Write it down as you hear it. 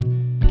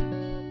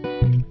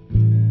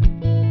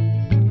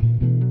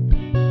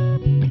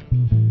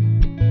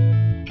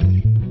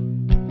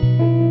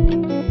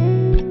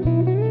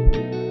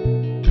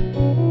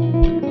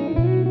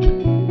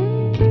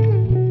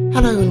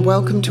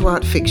welcome to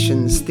Art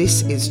Fictions.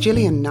 This is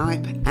Gillian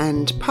Knipe,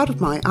 and part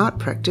of my art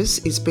practice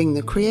is being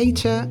the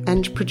creator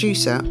and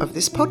producer of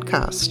this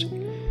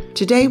podcast.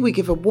 Today we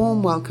give a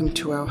warm welcome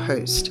to our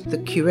host, the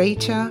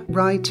curator,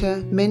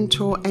 writer,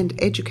 mentor and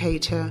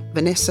educator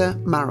Vanessa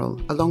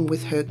Murrell, along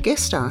with her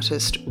guest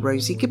artist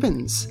Rosie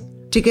Gibbens.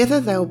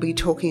 Together they'll be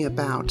talking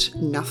about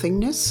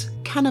nothingness,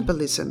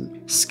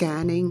 cannibalism,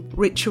 scanning,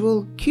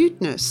 ritual,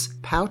 cuteness,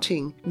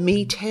 pouting,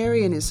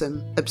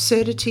 meatarianism,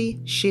 absurdity,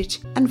 shit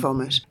and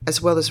vomit,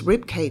 as well as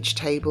ribcage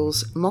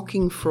tables,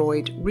 mocking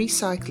Freud,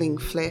 recycling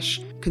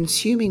flesh,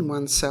 consuming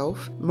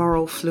oneself,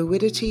 moral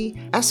fluidity,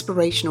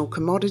 aspirational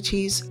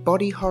commodities,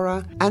 body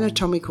horror,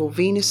 anatomical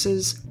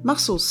Venuses,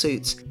 muscle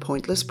suits,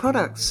 pointless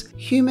products,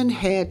 human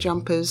hair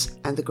jumpers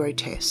and the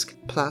grotesque,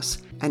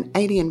 plus an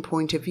alien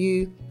point of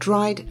view,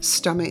 dried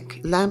stomach,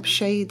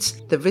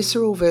 lampshades, the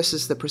visceral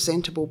versus the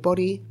presentable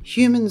body,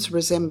 humans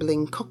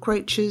resembling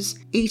cockroaches,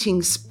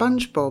 eating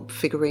SpongeBob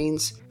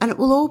figurines, and it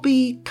will all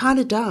be kind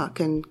of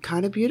dark and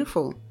kind of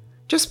beautiful.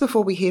 Just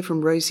before we hear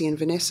from Rosie and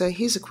Vanessa,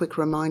 here's a quick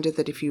reminder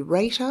that if you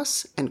rate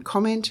us and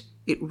comment,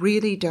 it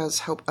really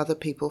does help other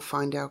people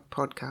find our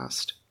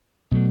podcast.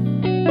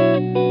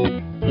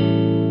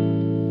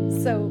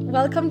 So,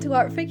 welcome to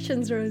Art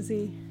Fictions,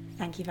 Rosie.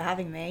 Thank you for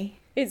having me.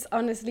 It's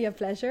honestly a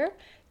pleasure.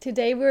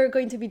 Today we're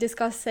going to be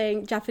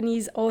discussing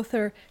Japanese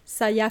author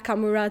Sayaka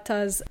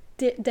Murata's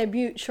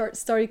debut short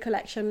story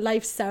collection,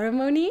 Life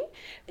Ceremony.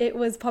 It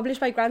was published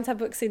by Granta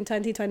Books in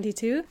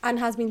 2022 and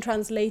has been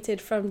translated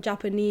from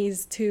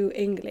Japanese to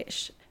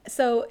English.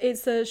 So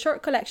it's a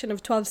short collection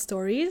of 12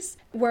 stories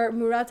where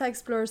Murata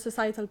explores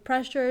societal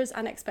pressures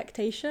and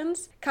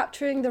expectations,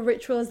 capturing the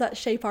rituals that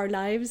shape our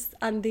lives.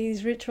 And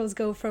these rituals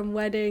go from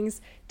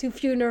weddings to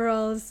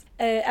funerals,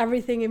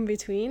 everything in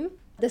between.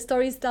 The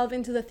stories delve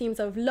into the themes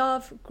of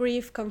love,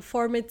 grief,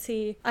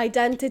 conformity,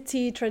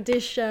 identity,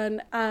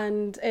 tradition,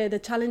 and the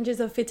challenges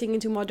of fitting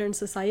into modern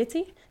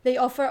society. They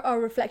offer a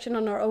reflection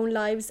on our own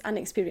lives and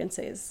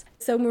experiences.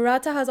 So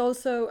Murata has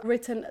also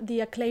written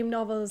the acclaimed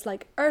novels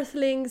like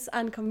Earthlings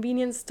and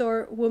Convenience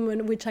Store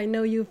Woman, which I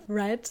know you've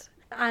read.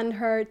 And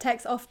her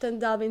texts often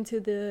delve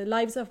into the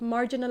lives of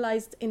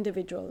marginalized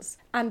individuals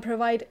and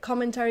provide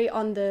commentary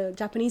on the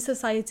Japanese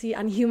society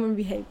and human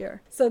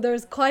behavior. So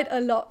there's quite a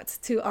lot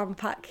to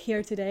unpack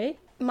here today.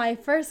 My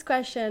first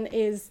question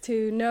is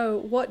to know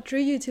what drew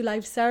you to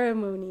Life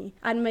Ceremony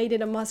and made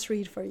it a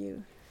must-read for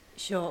you?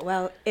 Sure.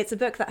 Well, it's a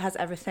book that has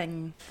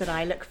everything that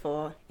I look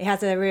for. It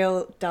has a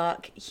real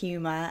dark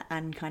humour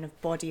and kind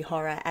of body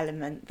horror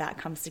element that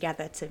comes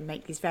together to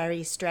make these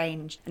very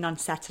strange and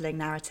unsettling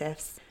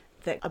narratives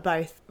that are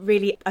both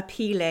really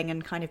appealing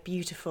and kind of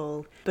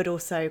beautiful, but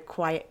also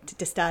quite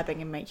disturbing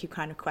and make you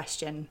kind of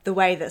question the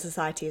way that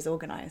society is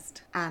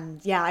organised. And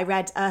yeah, I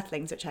read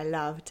Earthlings, which I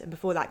loved, and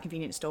before that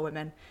Convenience Store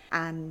Women.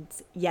 And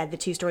yeah, the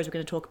two stories we're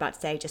going to talk about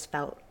today just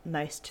felt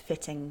most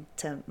fitting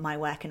to my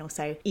work and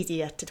also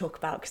easier to talk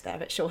about because they're a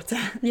bit shorter.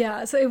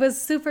 Yeah, so it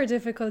was super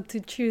difficult to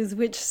choose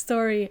which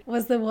story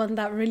was the one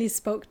that really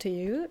spoke to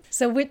you.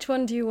 So which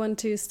one do you want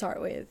to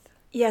start with?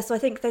 Yeah, so I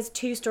think there's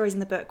two stories in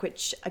the book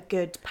which are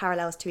good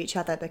parallels to each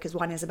other because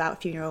one is about a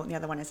funeral and the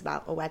other one is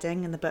about a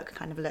wedding, and the book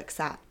kind of looks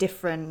at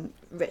different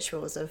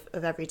rituals of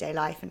everyday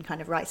life and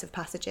kind of rites of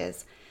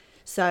passages.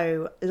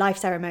 So Life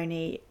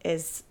Ceremony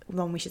is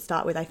one we should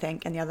start with, I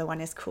think, and the other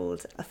one is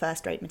called A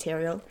First-Rate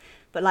Material.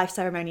 But Life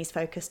Ceremony is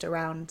focused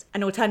around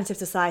an alternative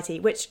society,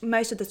 which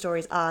most of the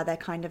stories are. They're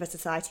kind of a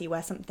society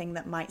where something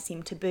that might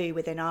seem taboo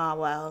within our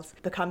world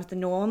becomes the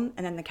norm,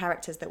 and then the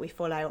characters that we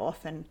follow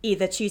often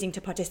either choosing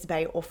to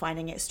participate or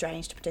finding it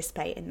strange to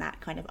participate in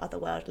that kind of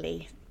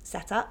otherworldly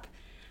setup.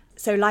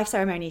 So Life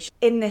Ceremony,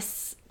 in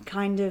this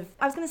kind of,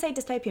 I was going to say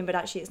dystopian, but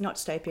actually it's not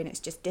dystopian, it's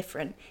just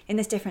different. In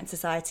this different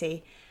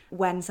society,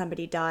 when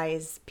somebody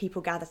dies,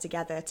 people gather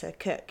together to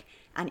cook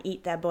and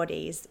eat their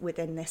bodies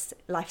within this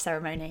life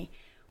ceremony.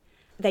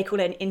 They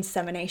call it an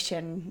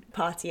insemination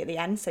party at the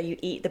end. So you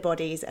eat the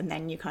bodies and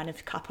then you kind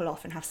of couple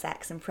off and have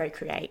sex and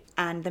procreate.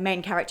 And the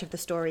main character of the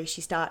story,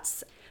 she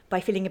starts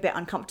by feeling a bit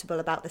uncomfortable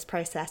about this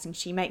process, and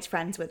she makes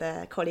friends with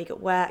a colleague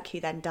at work who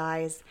then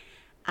dies.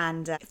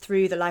 And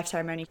through the life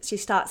ceremony, she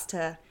starts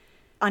to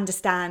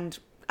understand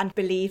and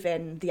believe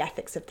in the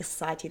ethics of the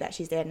society that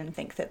she's in and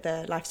think that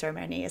the life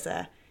ceremony is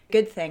a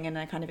good thing and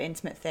a kind of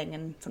intimate thing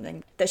and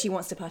something that she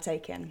wants to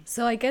partake in.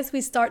 So I guess we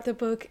start the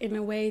book in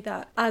a way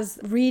that as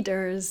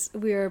readers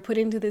we're put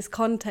into this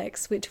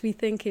context which we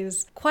think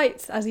is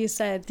quite, as you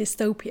said,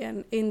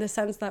 dystopian, in the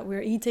sense that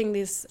we're eating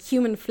this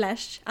human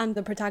flesh and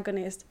the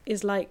protagonist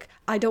is like,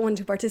 I don't want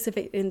to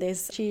participate in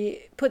this.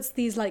 She puts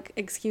these like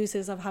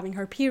excuses of having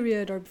her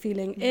period or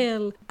feeling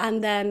ill,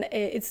 and then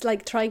it's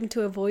like trying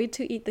to avoid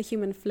to eat the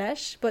human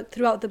flesh. But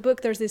throughout the book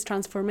there's this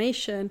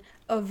transformation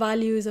of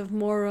values, of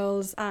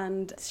morals,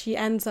 and she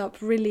ends up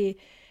really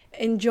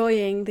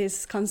enjoying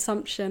this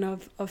consumption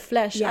of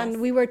flesh. Yes.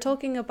 And we were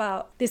talking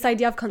about this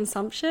idea of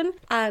consumption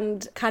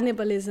and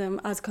cannibalism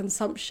as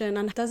consumption,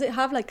 and does it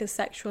have like a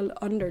sexual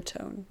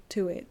undertone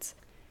to it?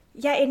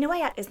 Yeah, in a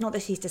way, it's not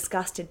that she's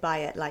disgusted by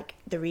it like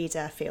the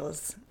reader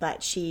feels,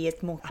 but she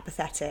is more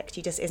apathetic.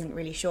 She just isn't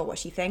really sure what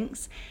she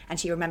thinks. And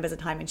she remembers a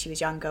time when she was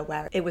younger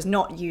where it was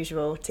not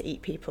usual to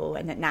eat people,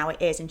 and that now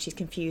it is, and she's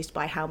confused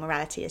by how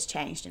morality has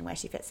changed and where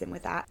she fits in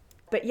with that.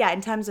 But yeah,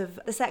 in terms of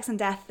the sex and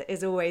death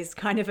is always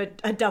kind of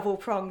a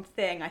double-pronged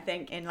thing, I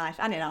think, in life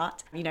and in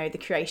art. You know, the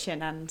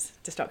creation and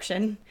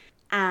destruction.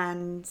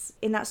 And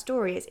in that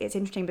story, it's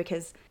interesting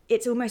because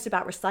it's almost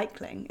about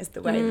recycling, is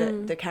the way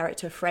that the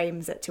character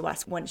frames it to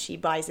us once she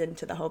buys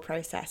into the whole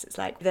process. It's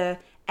like the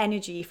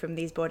energy from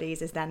these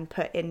bodies is then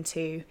put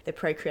into the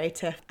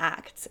procreative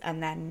act,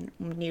 and then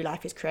new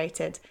life is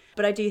created.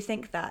 But I do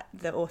think that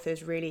the author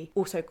is really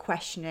also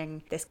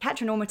questioning this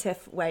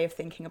heteronormative way of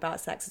thinking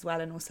about sex as well,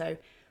 and also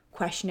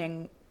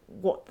questioning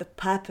what the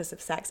purpose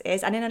of sex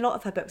is. And in a lot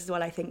of her books as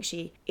well, I think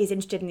she is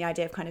interested in the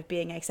idea of kind of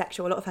being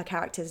asexual. A lot of her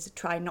characters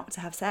try not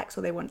to have sex,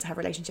 or they want to have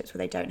relationships where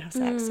they don't have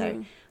sex.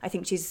 So I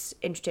think she's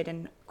interested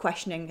in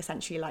questioning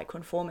essentially like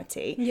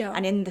conformity. Yeah.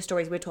 And in the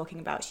stories we're talking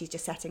about, she's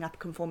just setting up a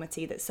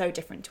conformity that's so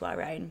different to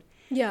our own.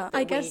 Yeah,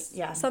 I guess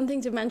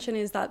something to mention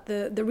is that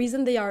the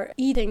reason they are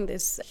eating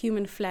this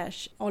human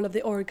flesh, all of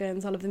the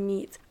organs, all of the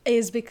meat,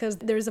 is because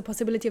there is a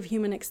possibility of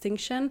human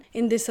extinction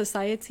in this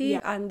society. Yeah.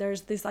 And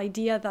there's this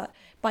idea that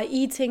by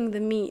eating the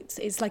meat,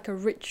 it's like a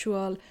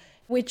ritual,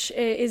 which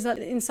is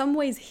in some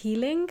ways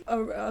healing,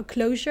 a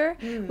closure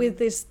with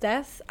this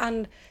death.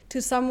 And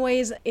to some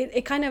ways,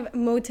 it kind of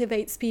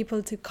motivates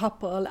people to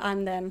couple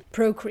and then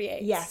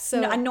procreate. Yes,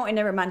 so, and not in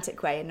a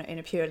romantic way, in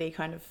a purely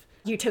kind of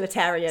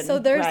utilitarian so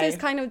there's way. This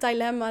kind of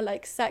dilemma,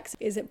 like sex,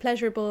 is it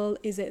pleasurable,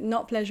 is it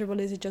not pleasurable,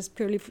 is it just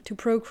purely to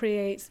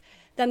procreate?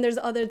 Then there's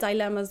other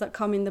dilemmas that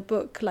come in the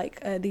book,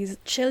 like these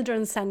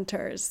children's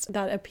centers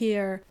that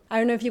appear. I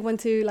don't know if you want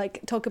to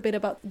like talk a bit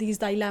about these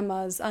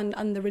dilemmas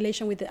and the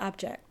relation with the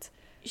abject.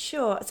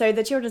 Sure. So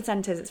the children's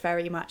centres, it's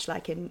very much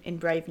like in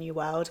Brave New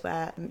World,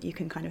 where you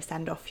can kind of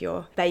send off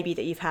your baby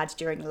that you've had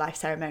during the life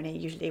ceremony,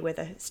 usually with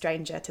a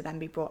stranger, to then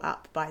be brought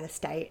up by the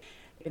state.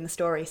 In the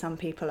story, some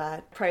people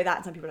are pro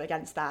that, some people are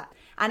against that.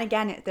 And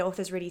again, the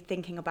author's really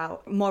thinking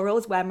about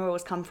morals, where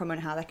morals come from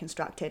and how they're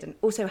constructed, and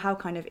also how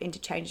kind of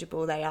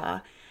interchangeable they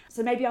are.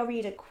 So maybe I'll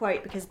read a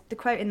quote, because the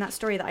quote in that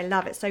story that I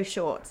love, it's so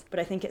short, but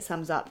I think it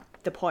sums up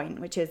the point,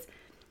 which is,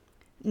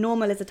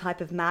 "Normal is a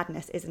type of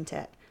madness, isn't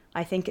it?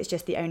 I think it's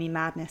just the only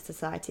madness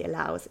society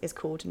allows is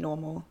called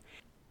normal."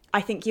 I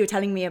think you were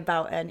telling me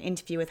about an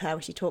interview with her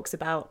where she talks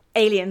about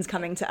aliens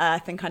coming to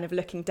Earth and kind of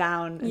looking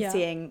down and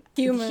seeing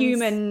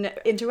human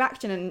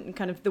interaction and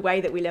kind of the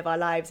way that we live our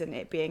lives, and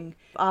it being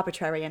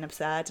arbitrary and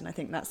absurd. And I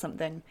think that's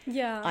something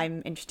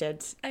I'm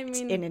interested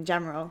in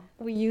general.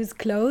 We use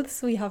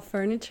clothes, we have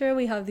furniture,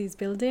 we have these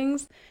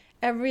buildings.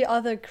 Every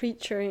other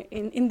creature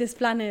in this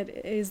planet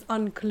is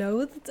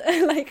unclothed.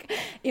 Like,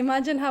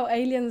 imagine how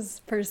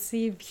aliens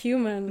perceive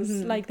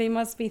humans. Like, they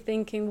must be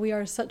thinking we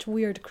are such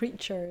weird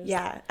creatures.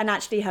 Yeah, and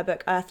actually her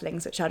book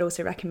Earthlings, which I'd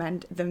also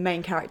recommend, the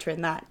main character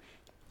in that,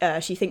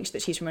 she thinks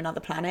that she's from another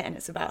planet, and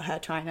it's about her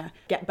trying to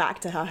get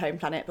back to her home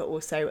planet, but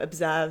also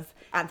observe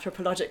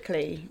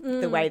anthropologically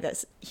the way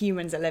that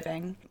humans are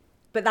living.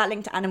 But that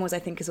link to animals, I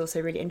think, is also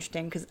really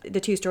interesting, because the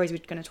two stories we're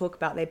going to talk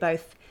about, they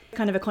both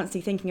kind of are constantly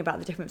thinking about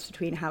the difference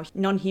between how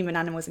non-human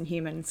animals and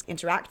humans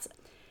interact,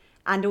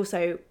 and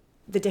also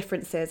the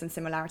differences and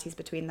similarities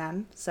between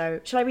them. So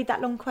shall I read that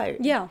long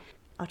quote? Yeah.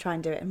 I'll try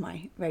and do it in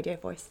my radio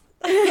voice.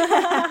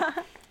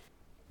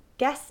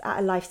 Guests at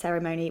a life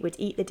ceremony would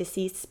eat the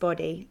deceased's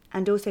body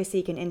and also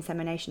seek an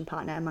insemination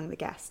partner among the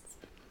guests.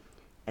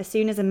 As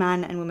soon as a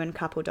man and woman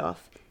coupled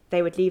off,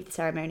 they would leave the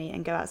ceremony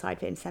and go outside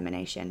for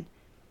insemination.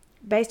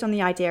 Based on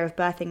the idea of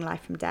birthing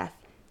life from death,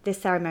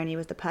 this ceremony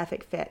was the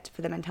perfect fit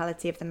for the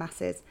mentality of the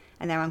masses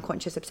and their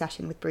unconscious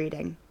obsession with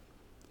breeding.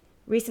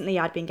 Recently,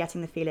 I'd been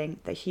getting the feeling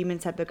that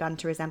humans had begun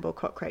to resemble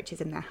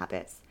cockroaches in their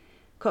habits.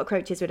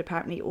 Cockroaches would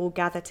apparently all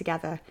gather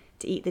together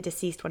to eat the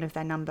deceased one of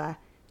their number,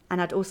 and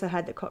I'd also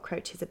heard that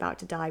cockroaches about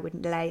to die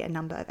would lay a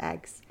number of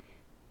eggs.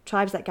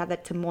 Tribes that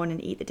gathered to mourn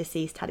and eat the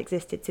deceased had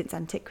existed since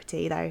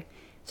antiquity, though,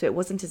 so it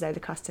wasn't as though the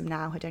custom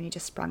now had only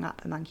just sprung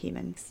up among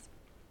humans.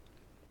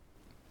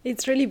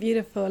 It's really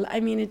beautiful. I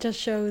mean, it just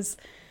shows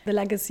the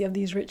legacy of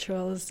these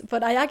rituals.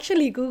 But I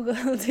actually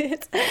Googled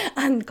it,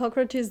 and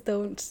cockroaches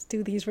don't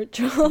do these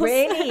rituals.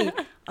 Really?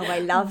 Oh, I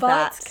love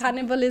that. But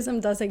cannibalism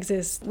does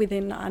exist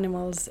within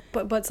animals,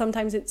 but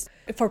sometimes it's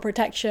for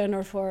protection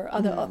or for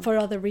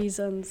other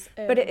reasons.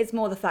 But it's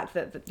more the fact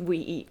that we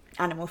eat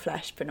animal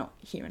flesh but not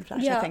human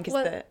flesh, I think, is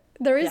the...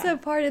 There is a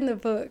part in the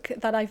book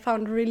that I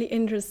found really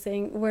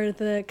interesting where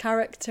the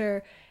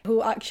character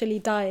who actually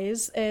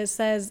dies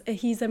says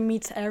he's a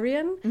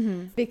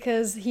meatarian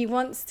because he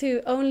wants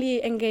to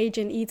only engage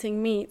in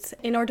eating meat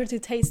in order to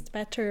taste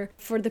better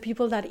for the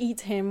people that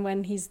eat him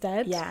when he's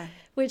dead. Yeah.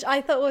 Which I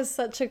thought was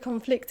such a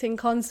conflicting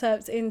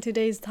concept in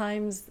today's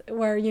times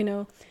where, you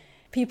know,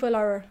 people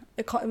are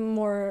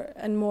more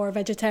and more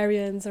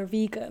vegetarians or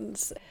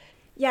vegans.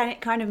 Yeah, and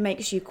it kind of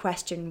makes you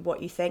question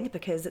what you think,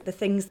 because the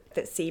things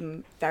that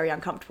seem very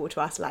uncomfortable to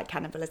us, like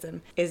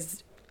cannibalism,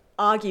 is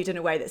argued in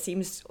a way that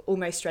seems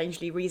almost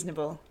strangely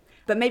reasonable.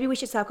 But maybe we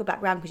should circle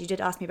back around, because you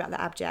did ask me about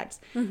the abject.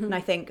 And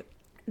I think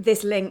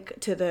this link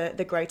to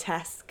the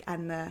grotesque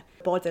and the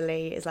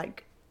bodily is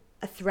like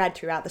a thread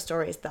throughout the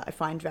stories that I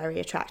find very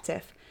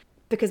attractive.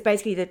 Because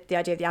basically the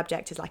idea of the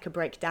abject is like a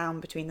breakdown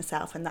between the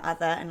self and the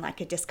other, and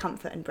like a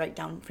discomfort and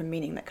breakdown from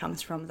meaning that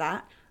comes from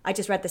that. I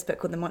just read this book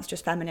called The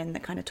Monstrous Feminine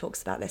that kind of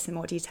talks about this in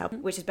more detail,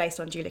 which is based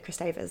on Julia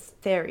Kristeva's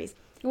theories.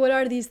 What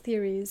are these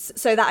theories?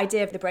 So that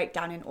idea of the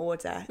breakdown in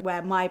order,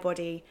 where my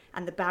body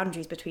and the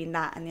boundaries between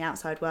that and the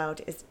outside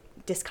world is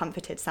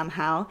discomforted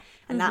somehow,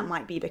 and that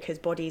might be because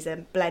bodies are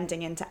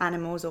blending into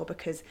animals, or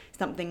because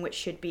something which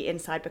should be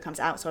inside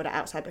becomes outside, or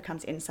outside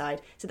becomes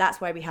inside. So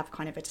that's why we have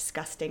kind of a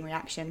disgusting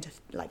reaction to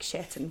like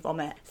shit and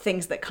vomit,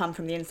 things that come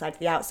from the inside to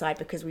the outside,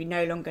 because we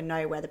no longer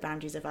know where the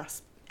boundaries of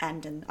us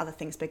end and other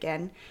things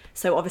begin.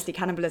 So obviously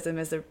cannibalism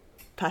is a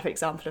perfect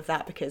example of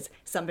that, because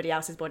somebody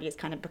else's body is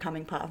kind of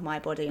becoming part of my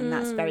body, and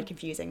that's very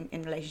confusing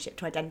in relationship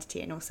to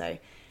identity and also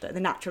the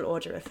natural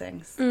order of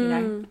things, you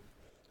know.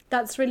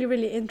 That's really,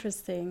 really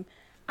interesting.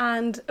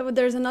 And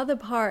there's another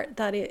part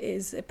that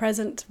is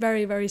present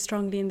very, very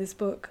strongly in this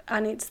book.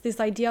 And it's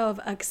this idea of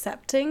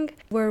accepting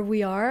where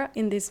we are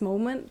in this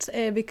moment,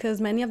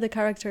 because many of the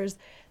characters,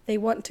 they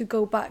want to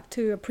go back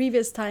to a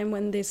previous time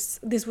when this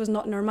was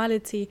not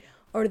normality,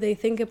 or they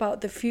think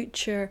about the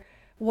future,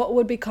 what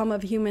would become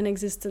of human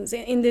existence.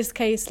 In this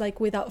case, like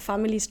without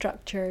family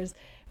structures,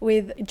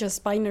 with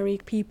just binary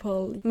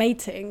people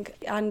mating.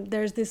 And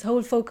there's this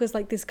whole focus,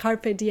 like this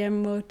carpe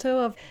diem motto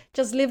of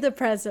just live the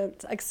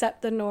present,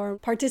 accept the norm,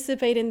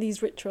 participate in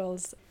these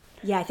rituals.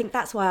 Yeah, I think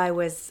that's why I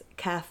was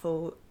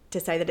careful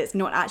to say that it's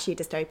not actually a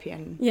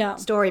dystopian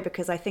story,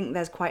 because I think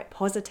there's quite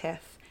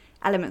positive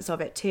elements of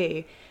it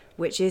too,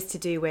 which is to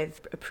do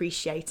with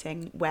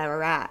appreciating where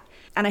we're at.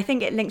 And I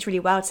think it links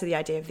really well to the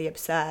idea of the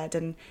absurd.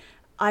 And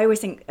I always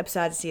think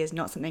absurdity is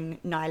not something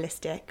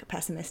nihilistic,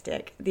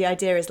 pessimistic. The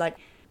idea is like,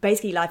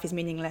 basically life is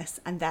meaningless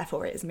and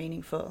therefore it is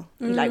meaningful.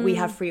 Like we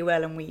have free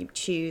will and we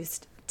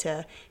choose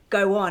to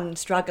go on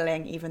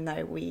struggling even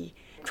though we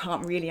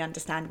can't really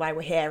understand why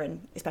we're here,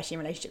 and especially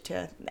in relationship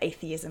to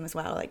atheism as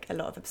well. Like a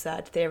lot of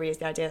absurd theory is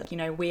the idea that, you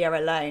know, we are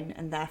alone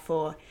and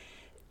therefore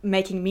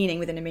making meaning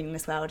within a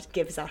meaningless world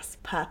gives us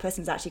purpose,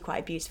 and is actually quite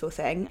a beautiful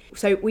thing.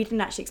 So we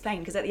didn't actually explain,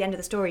 because at the end of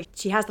the story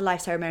she has the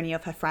life ceremony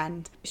of her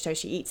friend, so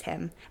she eats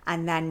him,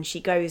 and then she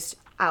goes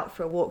out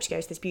for a walk. She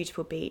goes to this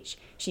beautiful beach,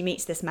 she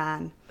meets this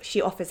man,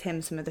 she offers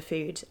him some of the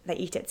food, they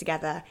eat it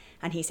together,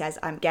 and he says,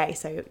 I'm gay,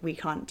 so we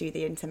can't do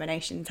the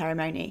insemination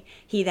ceremony.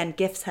 He then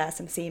gifts her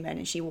some semen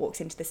and she walks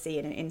into the sea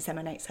and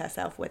inseminates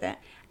herself with it.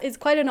 It's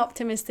quite an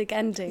optimistic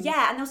ending.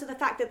 Yeah, and also the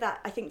fact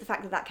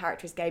that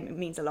character is gay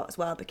means a lot as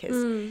well,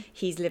 because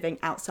he's living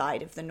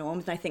outside of the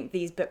norms, and I think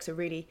these books are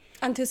really...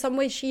 And to some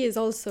way she is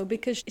also,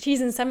 because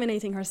she's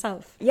inseminating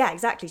herself. Yeah,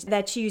 exactly.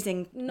 They're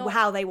choosing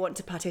how they want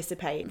to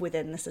participate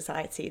within the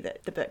society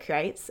that the book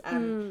creates.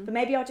 But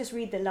maybe I'll just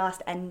read the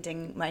last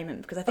ending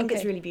moment, because I think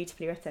it's really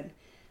beautifully written.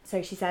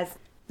 So she says,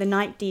 the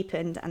night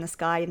deepened and the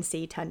sky and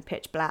sea turned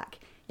pitch black.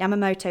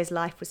 Yamamoto's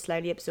life was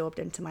slowly absorbed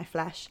into my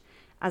flesh.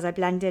 As I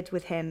blended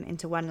with him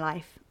into one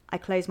life, I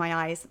closed my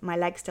eyes, my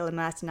legs still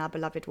immersed in our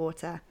beloved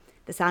water.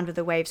 The sound of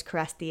the waves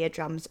caressed the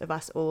eardrums of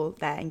us all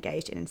there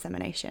engaged in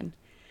insemination.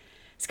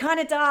 It's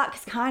kind of dark,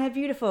 it's kind of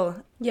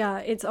beautiful. Yeah,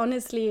 it's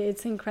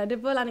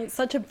incredible, and it's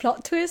such a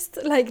plot twist.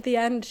 Like the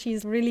end,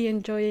 she's really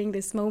enjoying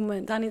this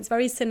moment, and it's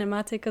very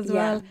cinematic as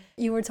well.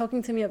 You were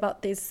talking to me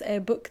about this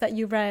book that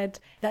you read,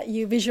 that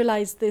you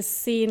visualized this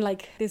scene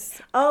like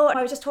this. Oh,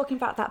 I was just talking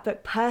about that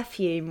book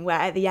Perfume, where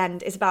at the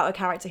end it's about a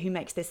character who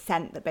makes this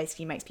scent that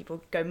basically makes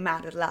people go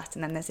mad with lust,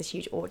 and then there's this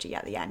huge orgy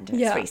at the end,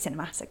 and it's very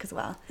cinematic as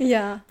well.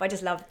 Yeah. But I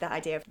just love that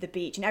idea of the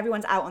beach, and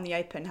everyone's out on the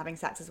open having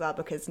sex as well,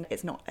 because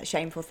it's not a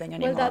shameful thing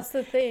anymore. Well, that's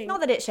the thing.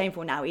 Not that it's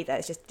shameful now either,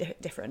 it's just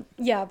different.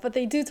 Yeah, but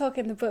they do talk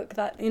in the book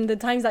that in the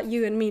times that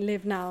you and me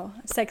live now,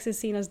 sex is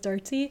seen as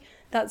dirty.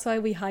 That's why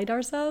we hide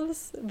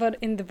ourselves. But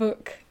in the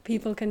book,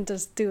 people can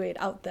just do it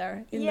out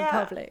there in the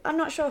public. I'm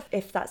not sure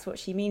if that's what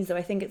she means, though.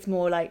 I think it's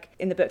more like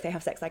in the book they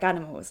have sex like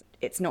animals.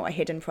 It's not a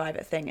hidden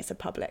private thing, it's a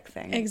public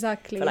thing.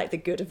 Exactly. For like the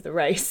good of the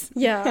race.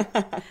 Yeah.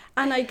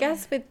 And I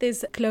guess with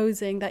this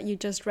closing that you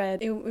just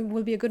read, it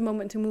will be a good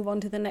moment to move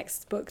on to the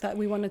next book that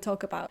we want to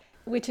talk about,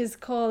 which is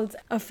called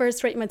A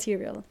First-Rate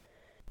Material.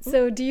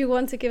 So do you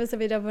want to give us a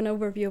bit of an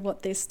overview of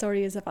what this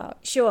story is about?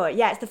 Sure,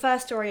 yeah, it's the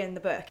first story in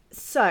the book.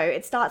 So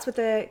it starts with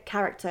a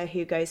character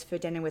who goes for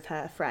dinner with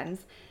her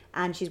friends,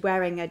 and she's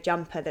wearing a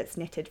jumper that's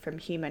knitted from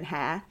human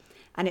hair,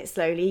 and it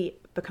slowly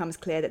becomes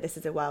clear that this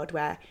is a world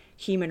where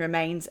human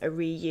remains are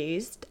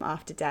reused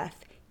after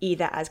death,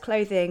 either as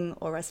clothing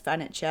or as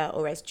furniture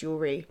or as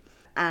jewellery.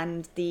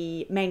 And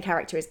the main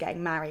character is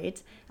getting married,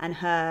 and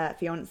her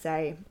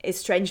fiancé is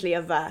strangely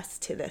averse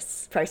to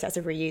this process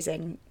of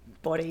reusing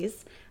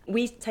bodies.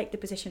 We take the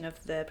position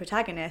of the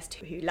protagonist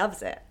who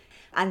loves it.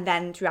 And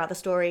then throughout the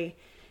story,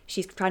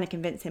 she's trying to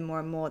convince him more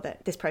and more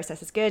that this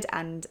process is good,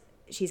 and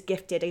she's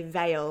gifted a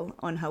veil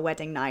on her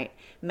wedding night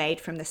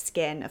made from the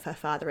skin of her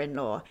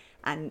father-in-law.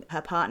 And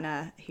her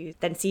partner, who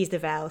then sees the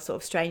veil, sort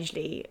of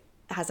strangely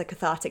has a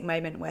cathartic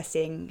moment where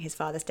seeing his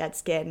father's dead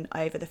skin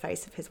over the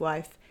face of his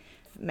wife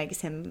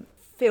makes him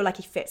feel like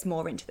he fits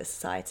more into the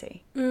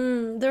society.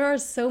 There are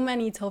so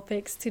many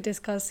topics to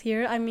discuss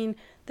here. I mean,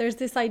 there's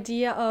this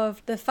idea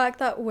of the fact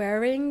that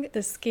wearing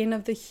the skin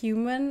of the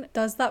human,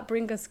 does that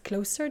bring us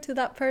closer to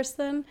that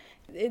person?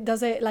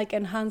 Does it like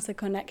enhance a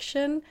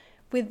connection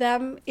with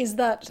them? Is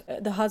that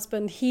the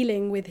husband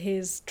healing with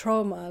his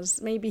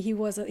traumas? Maybe he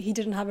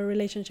didn't have a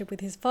relationship with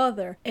his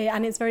father,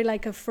 and it's very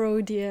like a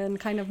Freudian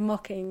kind of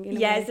mocking.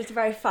 It's just a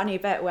very funny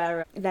bit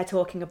where they're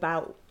talking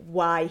about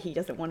why he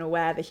doesn't want to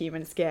wear the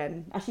human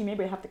skin. Actually,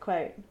 maybe I have the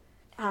quote.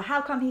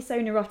 How come he's so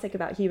neurotic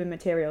about human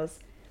materials?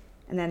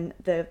 And then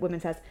the woman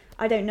says,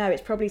 I don't know,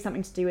 it's probably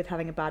something to do with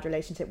having a bad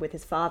relationship with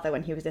his father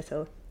when he was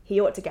little. He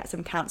ought to get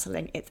some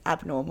counselling, it's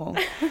abnormal.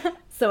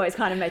 So it's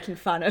kind of making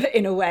fun of,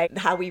 in a way,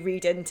 how we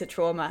read into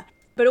trauma.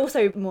 But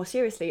also, more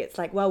seriously, it's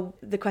like, well,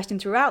 the question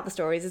throughout the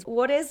stories is,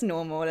 what is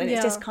normal? And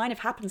it's just kind of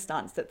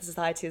happenstance that the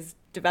society has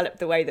developed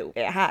the way that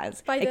it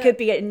has. It could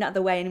be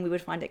another way and we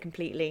would find it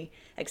completely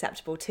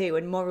acceptable too.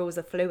 And morals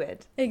are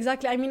fluid.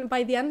 Exactly. I mean,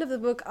 by the end of the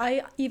book,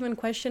 I even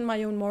question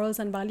my own morals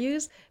and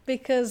values,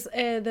 because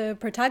the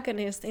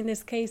protagonist in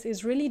this case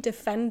is really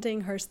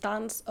defending her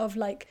stance of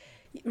like,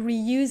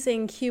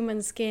 reusing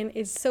human skin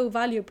is so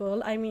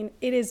valuable. I mean,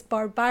 it is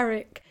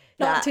barbaric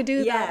not to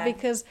do that,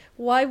 because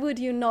why would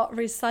you not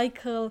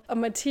recycle a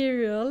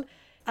material?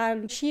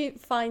 And she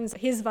finds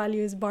his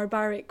values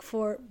barbaric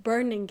for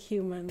burning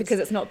humans. Because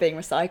it's not being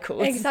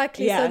recycled.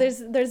 Exactly. So there's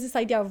this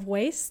idea of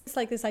waste. It's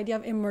like this idea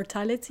of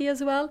immortality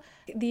as well.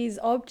 These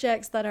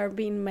objects that are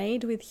being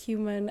made with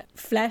human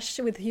flesh,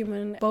 with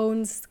human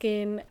bones,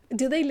 skin,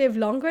 do they live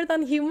longer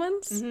than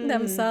humans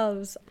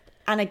themselves?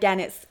 And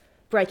again, it's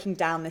breaking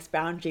down this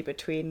boundary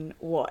between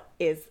what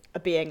is a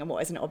being and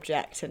what is an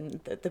object, and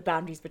the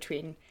boundaries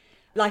between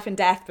life and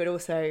death, but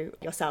also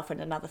yourself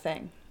and another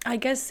thing. I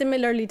guess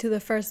similarly to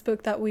the first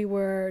book that we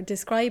were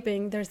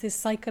describing, there's this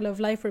cycle of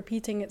life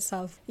repeating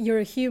itself. You're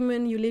a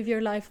human, you live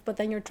your life, but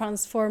then you're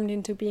transformed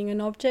into being an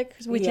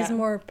object, which is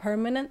more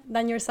permanent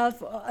than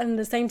yourself. And at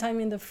the same time,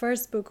 in the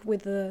first book,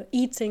 with the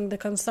eating, the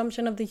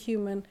consumption of the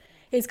human,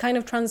 it's kind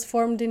of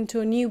transformed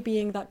into a new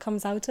being that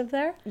comes out of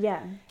there.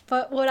 Yeah.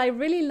 But what I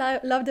really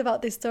loved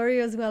about this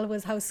story as well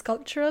was how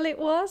sculptural it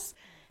was.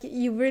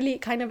 You really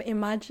kind of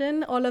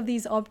imagine all of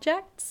these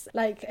objects,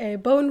 like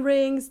bone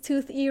rings,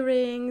 tooth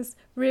earrings,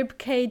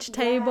 ribcage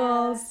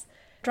tables,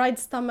 dried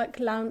stomach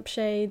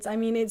lampshades. I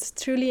mean, it's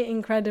truly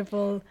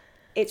incredible.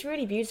 It's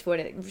really beautiful,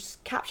 and it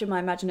just captured my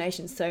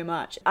imagination so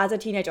much. As a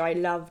teenager, I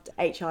loved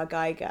H.R.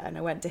 Geiger, and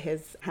I went to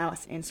his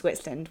house in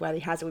Switzerland where he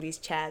has all these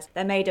chairs.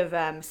 They're made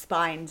of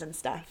spines and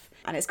stuff,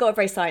 and it's got a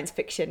very science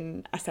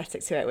fiction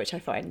aesthetic to it, which I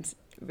find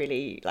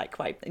really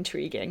quite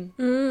intriguing.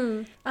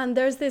 And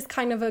there's this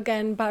kind of,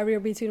 again,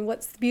 barrier between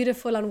what's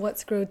beautiful and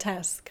what's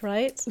grotesque,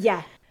 right?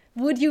 Yeah.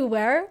 Would you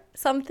wear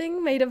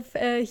something made of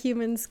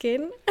human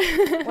skin?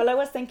 Well, I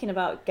was thinking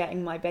about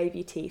getting my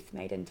baby teeth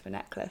made into a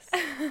necklace.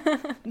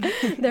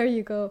 There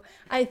you go.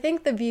 I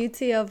think the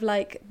beauty of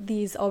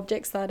these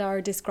objects that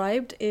are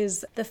described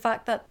is the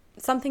fact that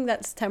something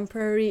that's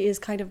temporary is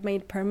kind of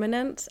made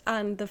permanent,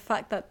 and the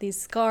fact that these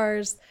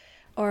scars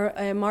or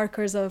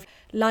markers of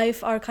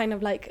life are kind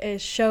of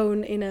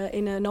shown in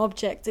an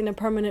object in a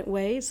permanent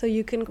way, so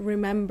you can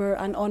remember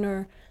and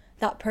honor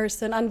that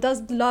person. And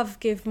does love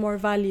give more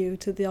value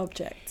to the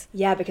object?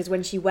 Yeah, because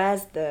when she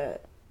wears the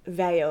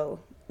veil,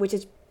 which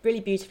is really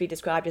beautifully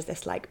described as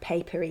this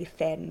papery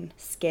thin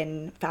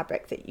skin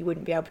fabric that you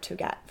wouldn't be able to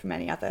get from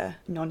any other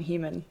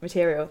non-human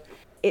material,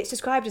 it's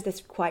described as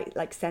this quite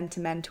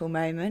sentimental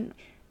moment.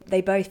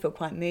 They both feel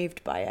quite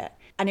moved by it.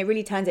 And it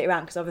really turns it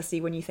around, because obviously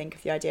when you think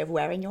of the idea of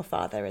wearing your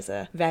father as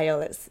a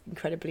veil, it's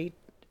incredibly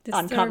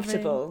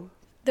uncomfortable.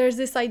 There's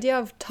this idea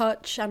of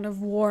touch and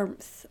of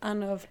warmth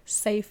and of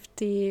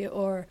safety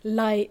or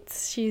light.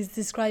 She's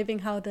describing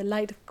how the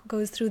light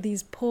goes through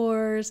these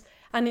pores,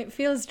 and it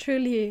feels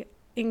truly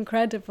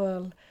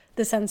incredible,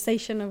 the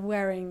sensation of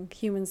wearing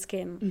human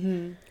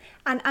skin.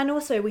 And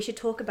also we should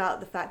talk about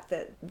the fact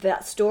that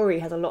that story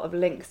has a lot of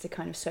links to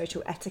kind of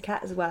social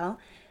etiquette as well.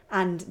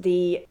 And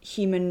the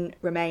human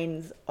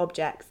remains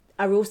objects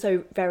are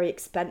also very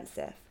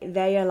expensive.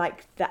 They are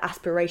the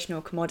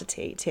aspirational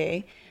commodity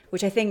too,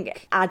 which I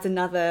think adds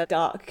another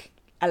dark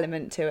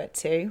element to it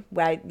too,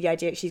 where the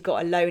idea she's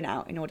got a loan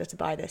out in order to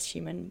buy this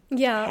human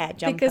hair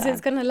jumper. Because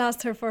it's going to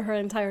last her for her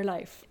entire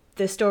life.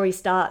 The story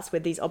starts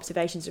with these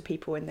observations of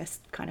people in this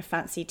kind of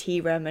fancy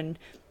tea room, and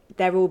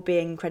they're all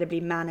being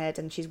incredibly mannered,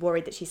 and she's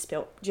worried that she's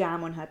spilt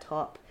jam on her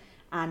top.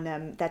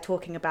 And they're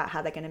talking about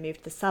how they're going to move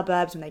to the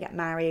suburbs when they get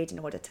married in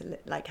order to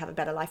have a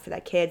better life for their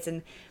kids.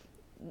 And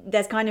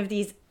there's kind of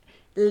these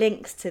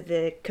links to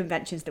the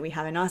conventions that we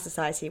have in our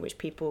society, which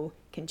people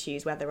can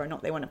choose whether or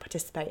not they want to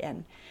participate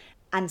in.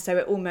 And so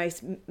it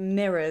almost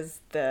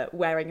mirrors the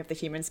wearing of the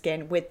human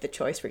skin with the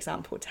choice, for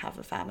example, to have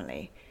a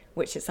family,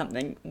 which is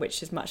something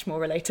which is much more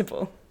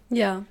relatable.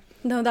 Yeah.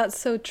 No, that's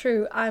so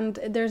true. And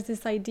there's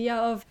this idea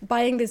of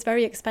buying this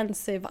very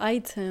expensive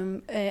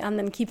item and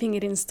then keeping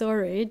it in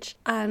storage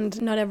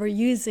and not ever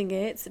using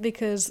it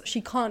because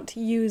she can't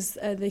use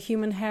the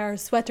human hair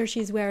sweater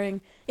she's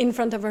wearing in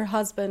front of her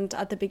husband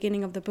at the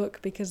beginning of the book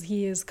because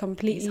he is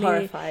completely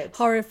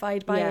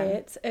horrified by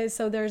it.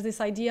 So there's this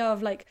idea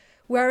of like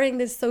wearing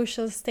this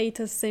social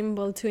status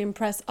symbol to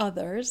impress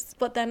others.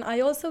 But then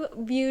I also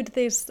viewed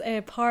this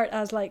part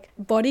as like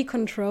body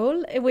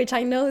control, which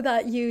I know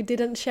that you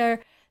didn't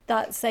share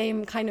that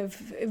same kind of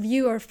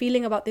view or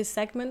feeling about this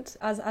segment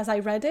as I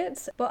read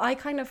it. But I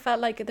kind of felt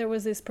like there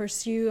was this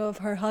pursuit of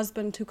her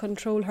husband to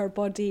control her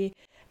body,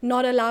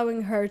 not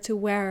allowing her to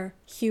wear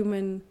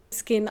human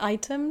skin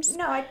items.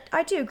 No,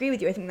 I do agree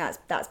with you. I think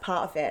that's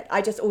part of it.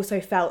 I just also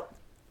felt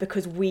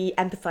because we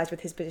empathise with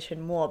his position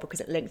more because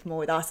it linked more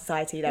with our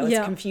society, there was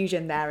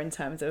confusion there in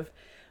terms of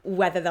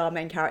whether our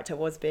main character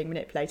was being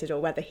manipulated or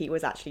whether he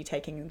was actually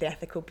taking the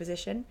ethical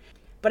position.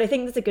 But I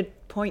think that's a good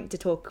point to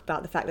talk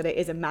about the fact that it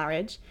is a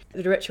marriage.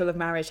 The ritual of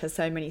marriage has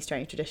so many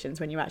strange traditions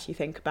when you actually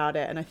think about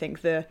it. And I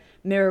think the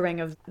mirroring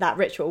of that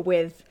ritual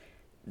with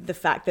the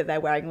fact that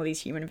they're wearing all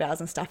these human veils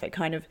and stuff, it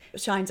kind of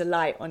shines a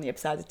light on the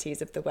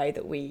absurdities of the way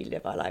that we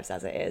live our lives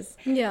as it is.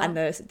 Yeah. And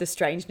the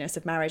strangeness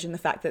of marriage and the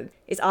fact that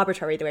it's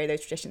arbitrary the way those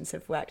traditions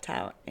have worked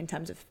out in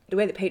terms of the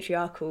way the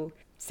patriarchal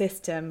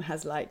system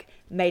has like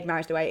made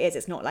marriage the way it is.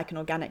 It's not like an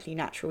organically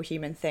natural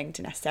human thing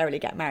to necessarily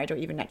get married or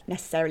even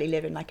necessarily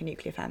live in like a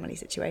nuclear family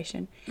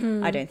situation.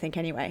 I don't think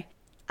anyway.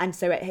 And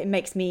so it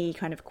makes me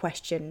kind of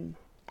question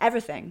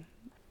everything.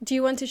 Do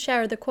you want to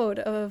share the quote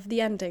of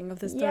the ending of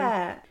the story?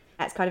 Yeah,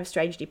 it's kind of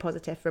strangely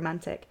positive,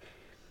 romantic.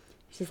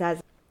 She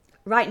says,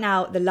 "Right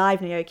now, the live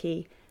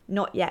Naoki,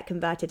 not yet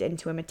converted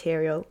into a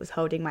material, was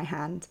holding my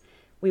hand.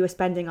 We were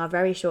spending our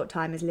very short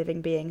time as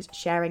living beings,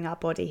 sharing our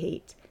body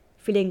heat.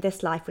 Feeling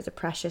this life was a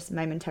precious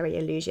momentary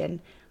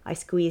illusion, I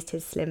squeezed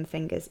his slim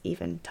fingers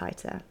even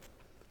tighter."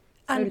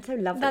 And so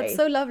lovely. That's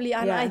so lovely.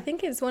 And I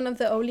think it's one of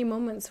the only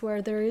moments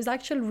where there is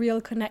actual real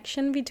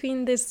connection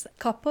between this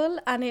couple,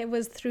 and it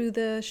was through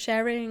the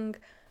sharing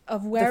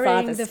of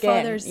wearing the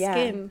father's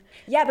skin.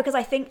 Yeah, because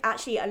I think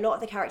actually a lot of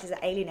the characters are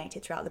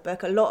alienated throughout the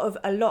book. A lot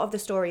of the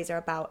stories are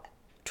about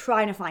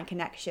trying to find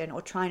connection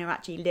or trying to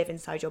actually live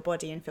inside your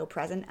body and feel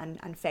present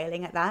and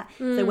failing at that.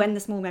 So when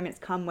the small moments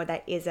come where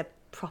there is a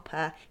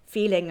proper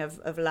feeling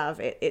of love,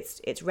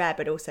 it's rare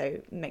but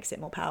also makes it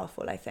more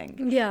powerful, I think.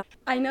 Yeah,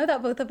 I know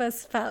that both of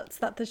us felt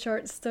that the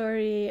short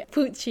story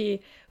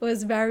Pucci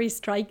was very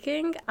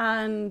striking,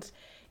 and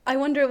I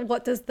wonder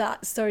what does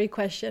that story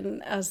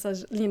question as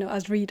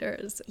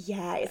readers.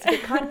 Yeah, it's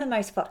kind of the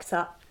most fucked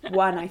up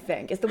one, I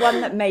think. It's the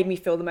one that made me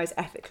feel the most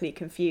ethically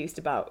confused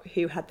about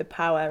who had the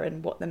power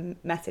and what the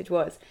message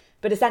was.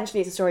 But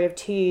essentially it's a story of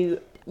two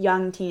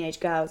young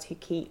teenage girls who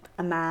keep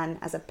a man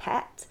as a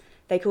pet.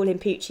 They call him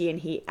Poochie and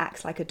he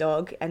acts like a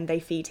dog, and they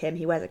feed him,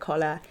 he wears a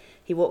collar,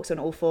 he walks on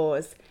all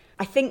fours.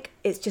 I think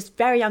it's just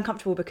very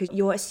uncomfortable because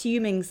you're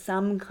assuming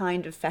some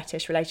kind of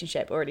fetish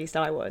relationship, or at least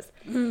I was,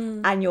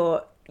 and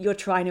you're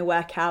trying to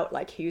work out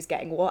like who's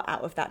getting what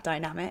out of that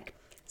dynamic.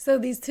 So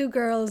these two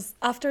girls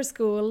after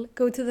school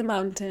go to the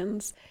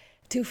mountains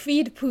to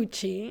feed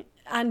Poochie,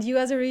 and you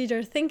as a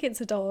reader think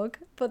it's a dog,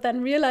 but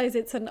then realize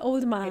it's an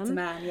old man. It's a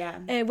man,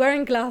 yeah.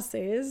 Wearing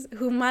glasses,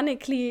 who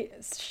manically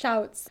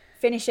shouts,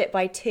 "Finish it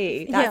by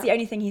 2." That's the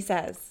only thing he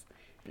says.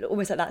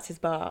 Almost like that's his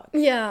bark.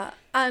 Yeah,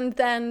 and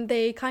then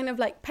they kind of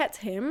like pet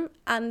him,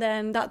 and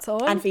then that's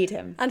all. And feed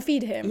him.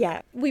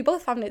 Yeah. We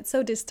both found it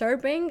so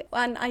disturbing,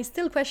 and I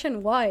still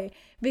question why,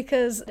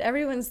 because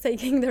everyone's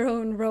taking their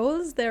own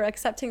roles, they're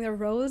accepting their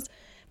roles,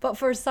 but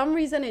for some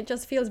reason it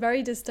just feels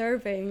very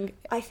disturbing.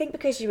 I think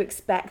because you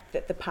expect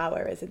that the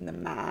power is in the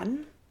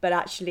man, but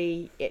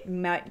actually it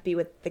might be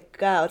with the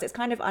girls. It's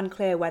kind of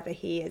unclear whether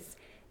he is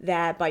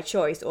there by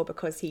choice or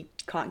because he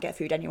can't get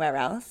food anywhere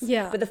else.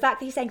 Yeah. But the fact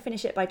that he's saying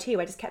finish it by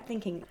 2, I just kept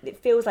thinking it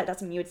feels like that's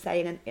something you would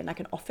say in like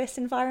an office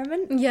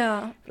environment.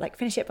 Yeah. Like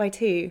finish it by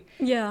 2.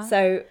 Yeah.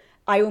 So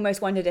I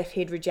almost wondered if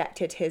he'd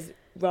rejected his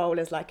role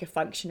as like a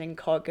functioning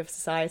cog of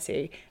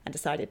society and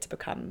decided to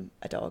become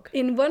a dog.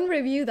 In one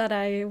review that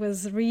I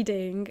was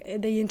reading,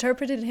 they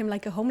interpreted him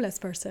like a homeless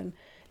person.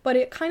 But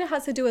it kind of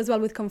has to do as well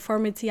with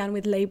conformity and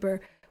with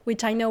labor,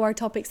 which I know are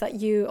topics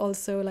that you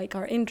also like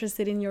are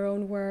interested in your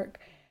own work.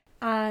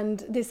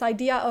 And this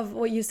idea of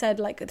what you said,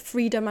 like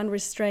freedom and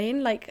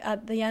restraint, like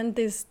at the end,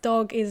 this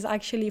dog is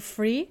actually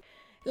free.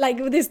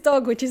 Like this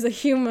dog, which is a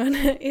human,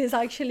 is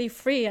actually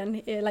free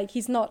and like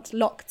he's not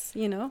locked,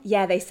 you know?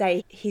 Yeah, they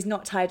say he's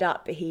not tied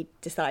up, but he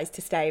decides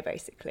to stay,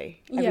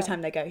 basically. Every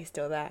time they go, he's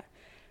still there.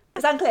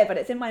 It's unclear, but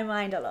it's in my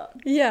mind a lot.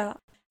 Yeah.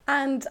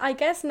 And I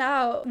guess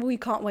now we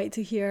can't wait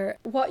to hear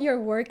what your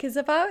work is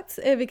about,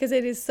 because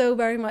it is so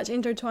very much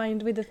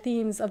intertwined with the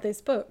themes of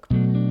this book.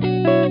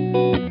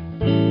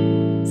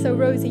 So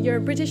Rosie, you're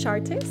a British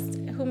artist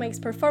who makes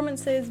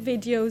performances,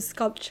 videos,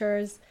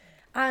 sculptures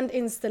and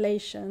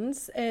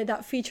installations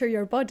that feature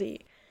your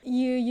body.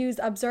 You use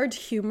absurd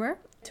humour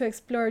to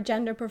explore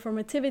gender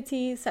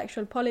performativity,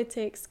 sexual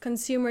politics,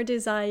 consumer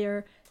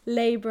desire,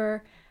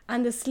 labour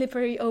and the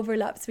slippery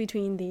overlaps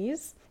between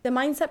these. The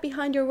mindset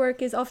behind your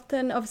work is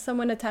often of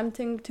someone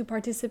attempting to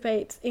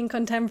participate in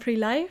contemporary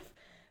life,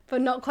 but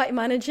not quite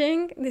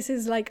managing. This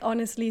is like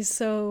honestly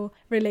so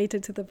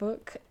related to the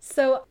book.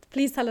 So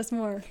please tell us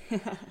more.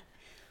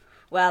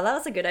 Well, that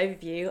was a good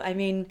overview. I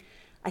mean,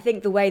 I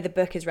think the way the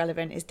book is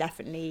relevant is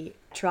definitely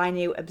trying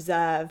to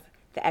observe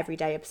the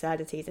everyday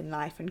absurdities in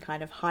life and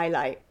kind of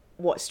highlight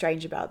what's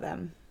strange about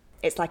them.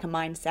 It's like a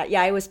mindset.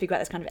 Yeah, I always speak about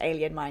this kind of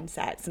alien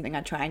mindset, something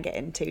I try and get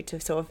into to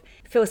sort of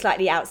feel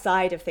slightly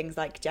outside of things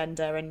like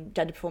gender and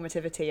gender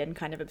performativity and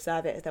kind of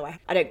observe it as though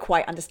I don't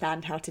quite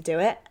understand how to do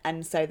it.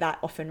 And so that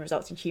often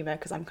results in humour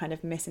because I'm kind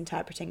of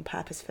misinterpreting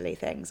purposefully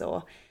things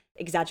or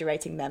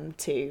exaggerating them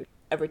to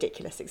a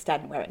ridiculous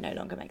extent where it no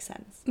longer makes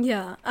sense.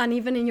 Yeah, and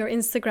even in your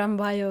Instagram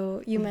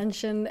bio, you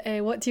mentioned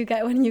what do you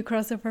get when you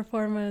cross a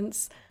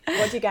performance?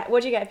 What do you get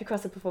if you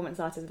cross a performance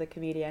artist with a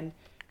comedian?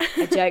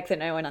 A joke that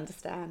no one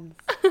understands.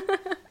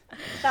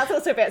 That's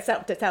also a bit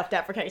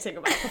self-deprecating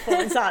about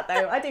performance art,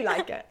 though. I do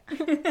like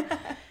it.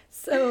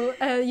 So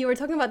you were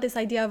talking about this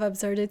idea of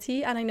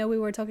absurdity, and I know we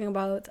were talking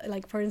about,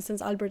 like, for instance,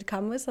 Albert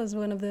Camus as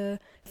one of the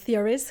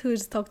theorists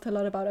who's talked a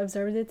lot about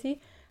absurdity.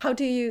 How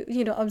do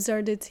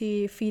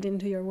absurdity feed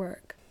into your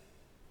work?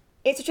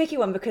 It's a tricky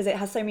one because it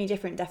has so many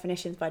different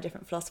definitions by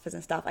different philosophers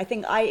and stuff. I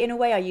think in a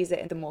way I use it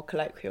in the more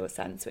colloquial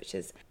sense, which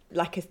is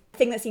like a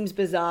thing that seems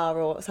bizarre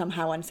or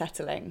somehow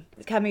unsettling.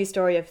 Camus'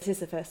 story of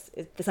Sisyphus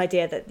is this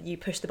idea that you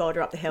push the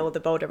boulder up the hill, the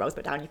boulder rolls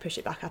back down, you push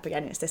it back up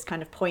again. It's this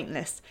kind of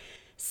pointless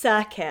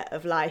circuit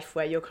of life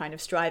where you're kind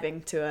of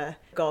striving to a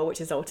goal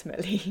which is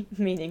ultimately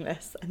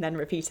meaningless and then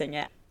repeating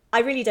it. I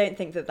really don't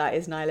think that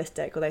is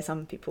nihilistic, although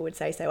some people would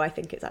say so. I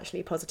think it's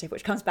actually positive,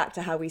 which comes back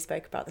to how we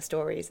spoke about the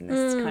stories and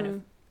this kind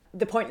of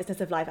the pointlessness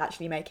of life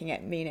actually making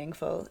it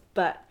meaningful.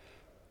 But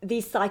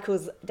these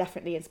cycles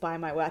definitely inspire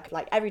my work,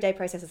 like everyday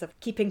processes of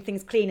keeping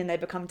things clean and they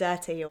become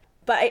dirty.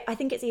 But I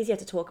think it's easier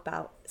to talk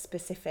about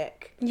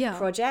specific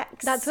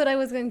projects. That's what I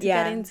was going to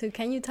get into.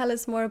 Can you tell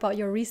us more about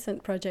your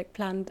recent project,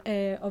 Planned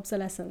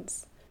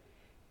Obsolescence?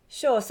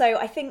 Sure. So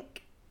I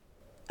think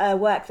a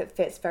work that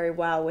fits very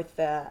well with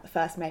the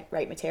first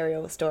rate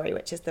material story,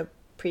 which is the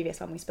previous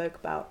one we spoke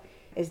about,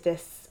 is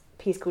this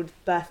piece called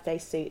Birthday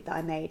Suit that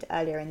I made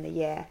earlier in the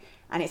year.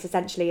 And it's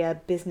essentially a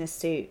business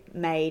suit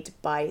made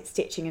by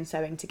stitching and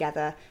sewing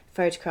together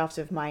photographs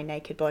of my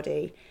naked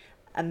body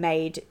and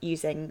made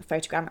using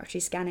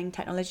photogrammetry scanning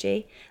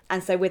technology.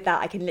 And so with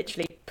that, I can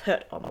literally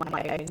put on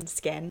my own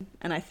skin.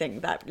 And I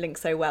think that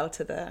links so well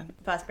to the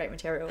first rate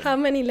material. How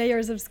many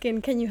layers of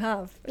skin can you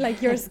have?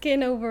 Like your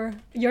skin over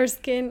your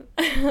skin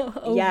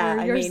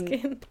over your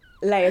skin?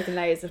 Layers and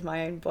layers of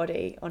my own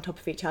body on top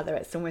of each other.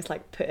 It's almost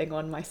like putting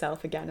on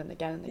myself again and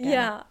again and again.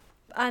 Yeah.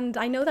 And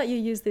I know that you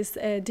use this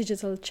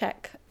digital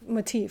check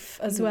motif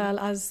as well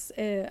as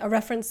a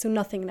reference to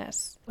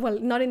nothingness. Well,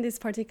 not in this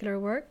particular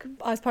work,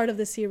 as part of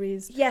the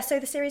series. Yeah, so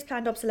the series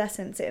Planned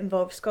Obsolescence, it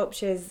involves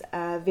sculptures,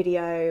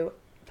 video,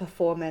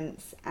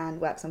 performance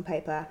and works on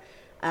paper.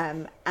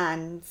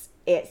 And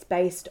it's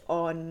based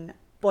on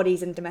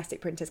bodies and domestic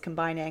printers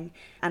combining.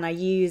 And I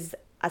use,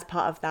 as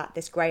part of that,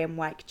 this grey and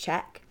white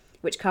check,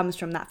 which comes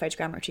from that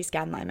photogrammetry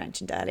scan that I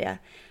mentioned earlier,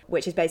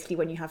 which is basically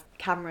when you have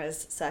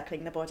cameras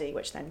circling the body,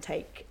 which then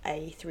take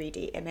a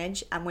 3D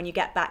image. And when you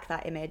get back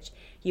that image,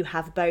 you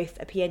have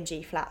both a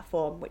PNG flat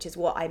form, which is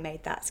what I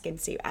made that skin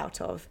suit out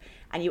of,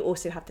 and you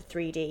also have the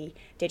 3D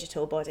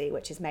digital body,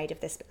 which is made of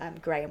this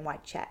grey and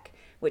white check,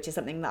 which is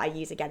something that I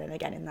use again and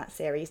again in that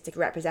series to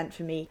represent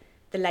for me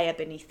the layer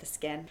beneath the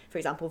skin. For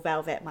example,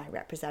 velvet might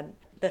represent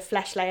the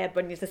flesh layer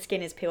when the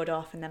skin is peeled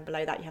off, and then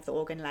below that you have the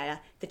organ layer.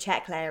 The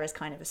check layer is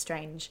kind of a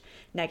strange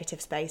negative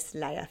space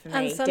layer for me.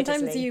 And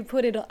sometimes digitally. You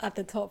put it at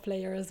the top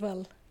layer as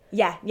well.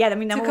 Yeah. I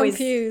mean, I'm always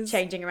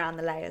changing around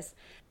the layers.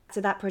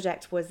 So that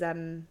project was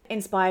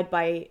inspired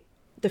by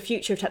the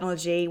future of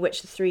technology,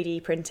 which the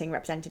 3D printing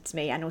represented to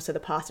me, and also the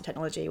past of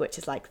technology, which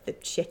is like the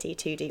shitty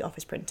 2D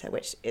office printer,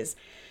 which is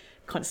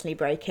constantly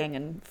breaking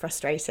and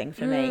frustrating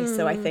for me.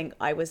 So I think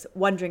I was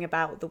wondering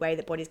about the way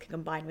that bodies can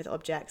combine with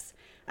objects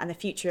and the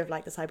future of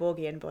like the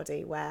cyborgian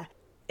body, where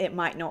it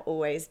might not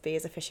always be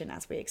as efficient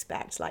as we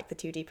expect. Like the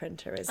 2D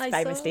printer is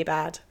famously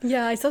bad.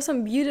 Yeah, I saw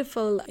some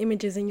beautiful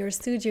images in your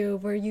studio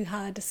where you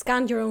had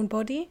scanned your own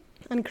body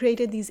and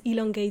created these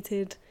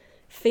elongated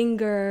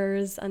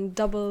fingers and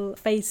double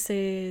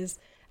faces,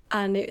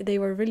 and they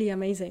were really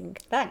amazing.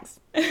 Thanks.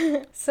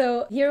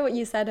 So hear what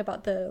you said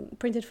about the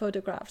printed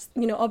photographs.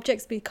 You know,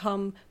 objects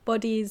become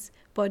bodies,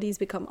 bodies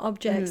become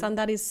objects, and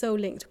that is so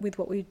linked with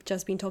what we've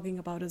just been talking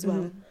about as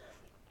well.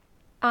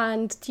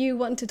 And do you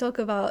want to talk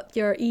about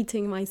your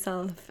Eating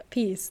Myself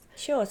piece?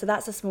 Sure. So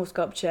that's a small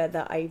sculpture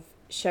that I've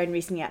shown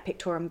recently at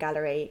Pictorum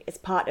Gallery. It's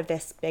part of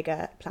this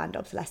bigger Planned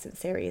Obsolescence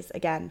series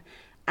again.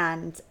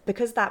 And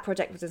because that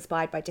project was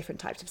inspired by different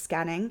types of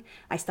scanning,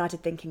 I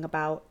started thinking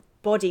about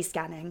body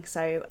scanning.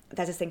 So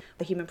there's this thing,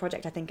 the Human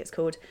Project I think it's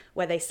called,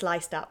 where they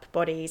sliced up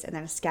bodies and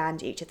then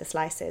scanned each of the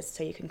slices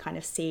so you can kind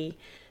of see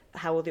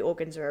how all the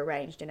organs are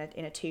arranged in a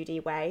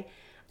 2D way.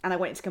 And I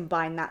wanted to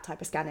combine that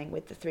type of scanning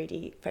with the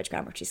 3D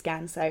photogrammetry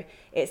scan. So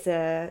it's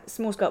a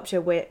small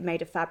sculpture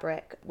made of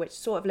fabric, which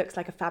sort of looks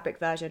like a fabric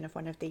version of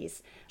one of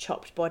these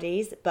chopped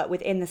bodies. But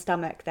within the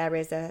stomach, there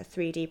is a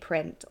 3D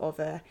print of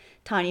a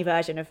tiny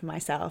version of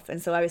myself.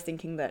 And so I was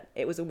thinking that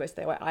it was almost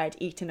though I had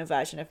eaten a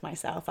version of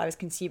myself. I was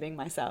consuming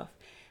myself.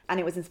 And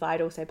it was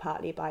inspired also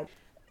partly by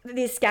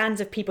these scans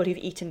of people who've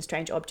eaten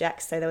strange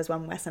objects. So there was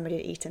one where somebody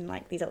had eaten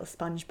like these little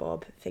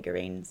SpongeBob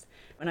figurines.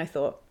 And I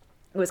thought,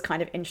 it was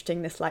kind of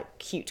interesting, this like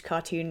cute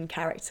cartoon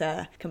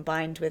character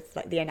combined with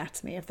like the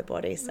anatomy of the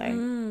body. So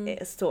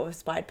it was sort of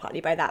inspired partly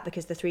by that,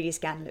 because the 3D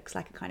scan looks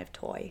like a kind of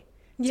toy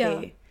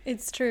too.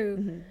 It's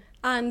true.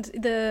 And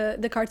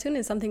the cartoon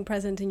is something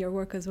present in your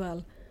work as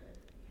well.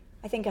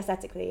 I think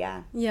aesthetically,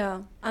 yeah.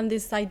 Yeah, and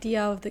this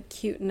idea of the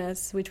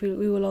cuteness, which we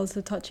will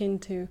also touch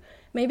into.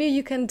 Maybe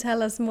you can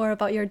tell us more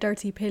about your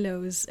Dirty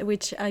Pillows,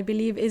 which I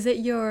believe, is it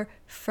your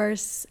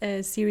first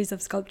series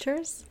of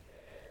sculptures?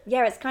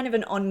 Yeah, it's kind of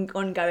an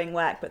ongoing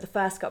work, but the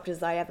first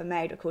sculptures I ever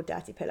made were called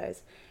Dirty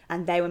Pillows,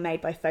 and they were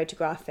made by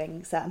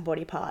photographing certain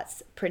body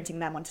parts, printing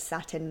them onto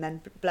satin, and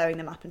then blowing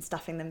them up and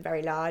stuffing them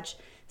very large.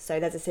 So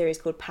there's a series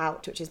called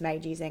Pout, which is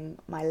made using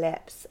my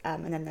lips,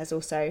 and then there's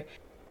also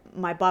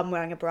my bum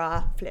wearing a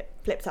bra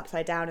flipped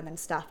upside down and then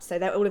stuffed. So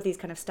they're all of these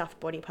kind of stuffed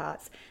body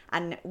parts,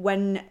 and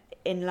when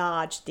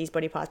enlarged, these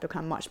body parts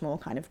become much more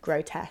kind of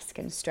grotesque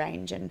and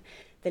strange. And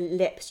the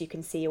lips, you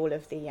can see all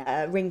of the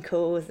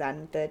wrinkles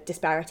and the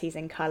disparities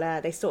in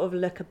colour. They sort of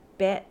look a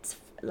bit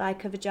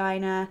like a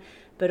vagina,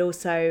 but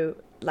also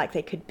like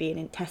they could be an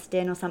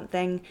intestine or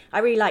something. I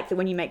really like that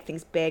when you make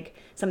things big,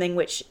 something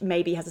which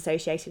maybe has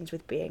associations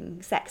with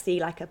being sexy,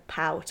 like a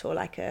pout or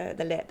like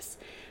the lips,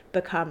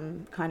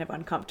 become kind of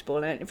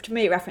uncomfortable. And to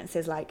me, it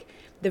references like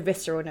the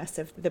visceralness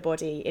of the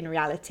body in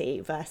reality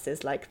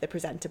versus like the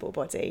presentable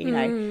body, you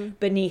know,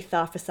 beneath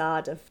our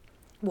facade of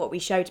what we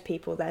show to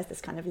people, there's this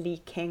kind of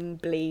leaking,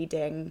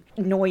 bleeding,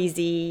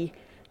 noisy,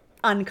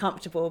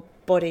 uncomfortable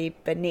body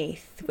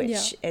beneath,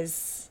 which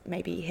is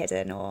maybe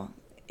hidden, or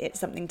it's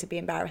something to be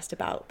embarrassed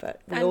about, but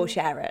we all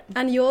share it.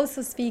 And you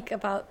also speak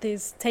about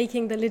this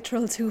taking the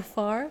literal too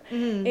far.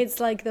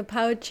 It's like the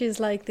pouch is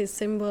like this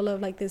symbol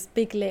of like this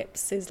big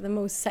lips is the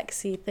most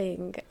sexy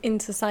thing in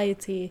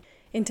society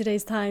in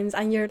today's times,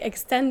 and you're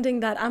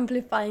extending that,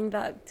 amplifying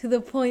that to the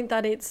point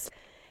that it's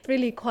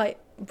really quite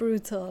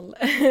brutal.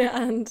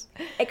 And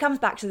it comes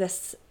back to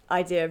this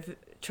idea of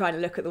trying to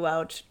look at the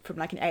world from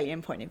like an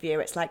alien point of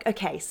view. It's like,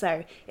 okay,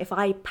 so if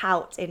I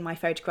pout in my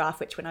photograph,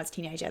 which when I was a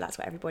teenager, that's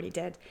what everybody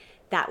did,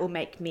 that will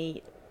make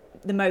me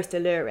the most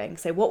alluring.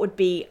 So what would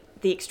be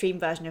the extreme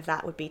version of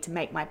that would be to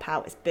make my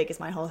pout as big as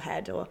my whole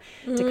head, or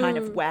to kind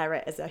of wear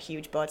it as a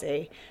huge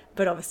body.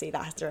 But obviously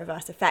that has the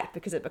reverse effect,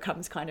 because it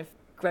becomes kind of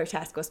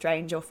grotesque or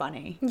strange or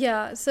funny.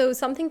 Yeah, so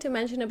something to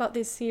mention about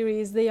this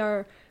series, they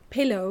are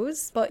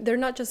pillows, but they're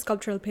not just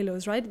sculptural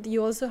pillows, right?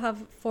 You also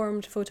have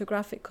formed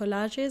photographic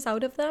collages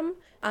out of them.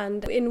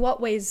 And in what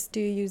ways do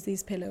you use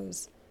these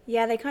pillows?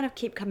 Yeah, they kind of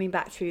keep coming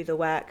back through the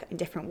work in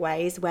different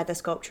ways, whether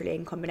sculpturally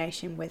in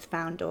combination with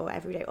found or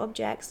everyday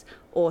objects,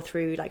 or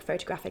through like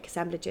photographic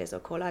assemblages or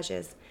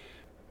collages.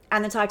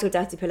 And the title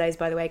Dirty Pillows,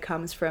 by the way,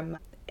 comes from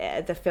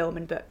the film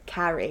and book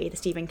Carrie, the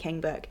Steven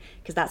King book,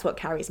 because that's what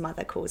Carrie's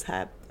mother calls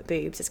her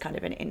boobs, as kind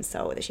of an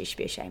insult, that she should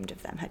be ashamed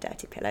of them, her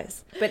dirty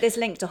pillows. But this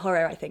link to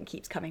horror, I think,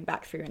 keeps coming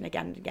back through and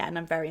again.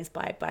 I'm very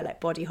inspired by like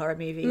body horror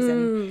movies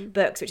and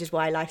books, which is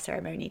why Life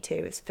Ceremony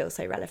too feels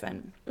so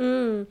relevant.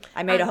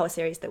 I made a whole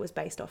series that was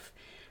based off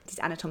these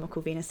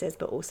anatomical Venuses,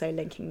 but also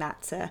linking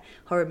that to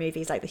horror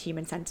movies like the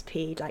Human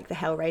Centipede, like the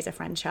Hellraiser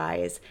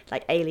franchise,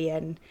 like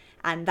Alien.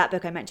 And that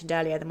book I mentioned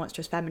earlier, The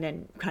Monstrous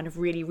Feminine, kind of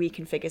really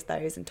reconfigures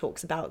those and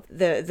talks about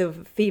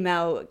the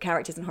female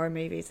characters in horror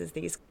movies as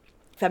these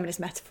feminist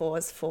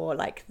metaphors for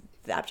like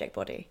the abject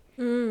body.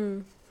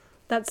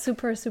 That's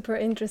super, super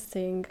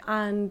interesting.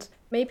 And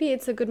maybe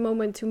it's a good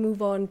moment to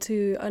move on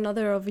to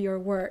another of your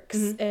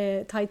works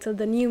titled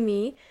The New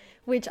Me,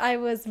 which I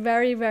was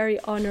very, very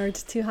honored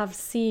to have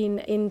seen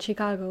in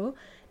Chicago.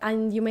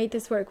 And you made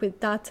this work with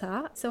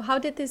data. So how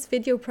did this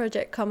video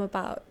project come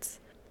about?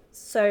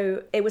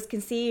 So it was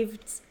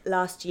conceived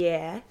last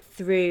year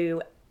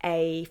through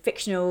a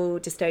fictional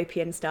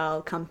dystopian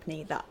style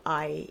company that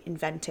I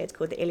invented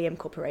called the Ilium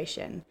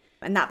Corporation.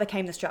 And that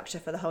became the structure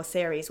for the whole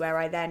series, where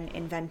I then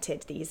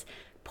invented these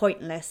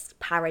pointless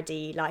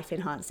parody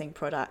life-enhancing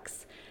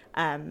products,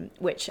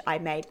 which I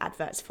made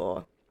adverts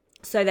for.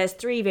 So there's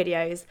 3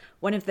 videos.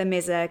 One of them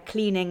is a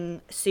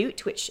cleaning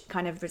suit, which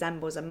kind of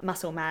resembles a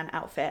muscle man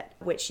outfit,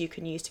 which you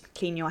can use to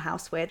clean your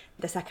house with.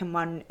 The second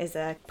one is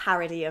a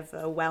parody of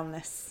a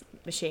wellness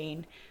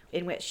machine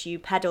in which you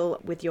pedal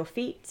with your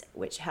feet,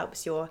 which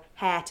helps your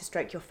hair to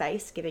stroke your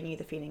face, giving you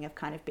the feeling of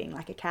kind of being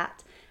like a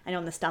cat. And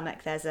on the stomach,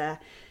 there's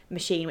a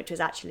machine which was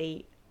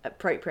actually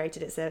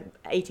appropriated. It's a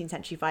 18th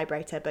century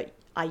vibrator, but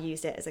I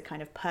used it as a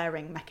kind of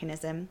purring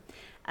mechanism.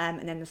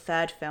 And then the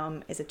third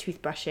film is a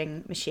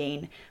toothbrushing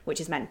machine, which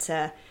is meant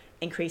to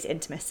increase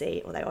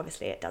intimacy, although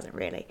obviously it doesn't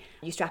really.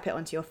 You strap it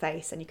onto your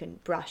face and you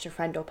can brush a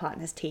friend or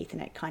partner's teeth,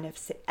 and it kind of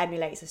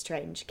emulates a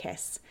strange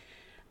kiss.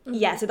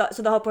 Yeah, so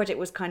the whole project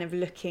was kind of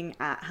looking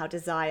at how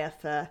desire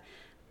for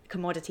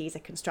commodities are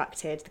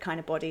constructed, the kind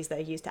of bodies that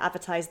are used to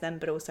advertise them,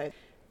 but also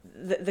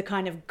the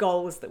kind of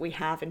goals that we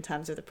have in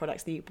terms of the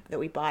products that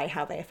we buy,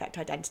 how they affect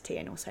identity,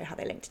 and also how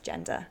they link to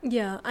gender.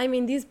 Yeah, I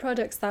mean, these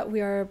products that we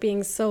are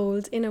being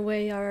sold in a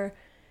way are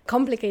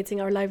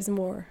complicating our lives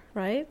more,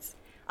 right?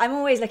 I'm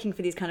always looking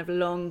for these kind of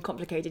long,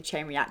 complicated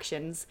chain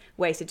reactions,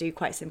 ways to do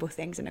quite simple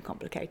things in a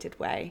complicated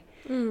way,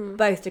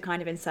 both to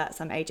kind of insert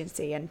some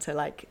agency into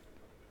like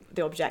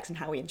the objects and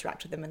how we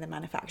interact with them and the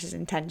manufacturer's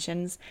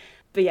intentions,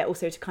 but yeah,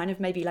 also to kind of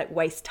maybe like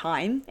waste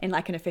time in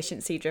like an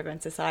efficiency-driven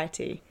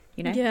society,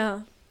 you know?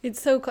 Yeah, it's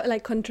so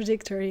like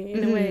contradictory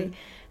in a way.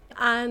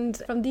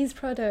 And from these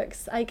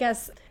products, I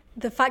guess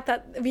the fact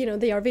that, you know,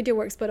 they are video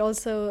works, but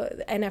also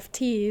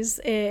NFTs,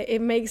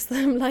 it makes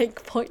them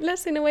like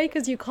pointless in a way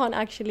because you can't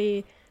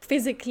actually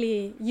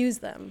physically use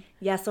them.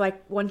 Yeah, so I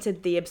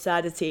wanted the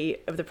absurdity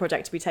of the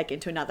project to be taken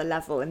to another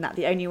level, in that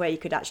the only way you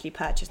could actually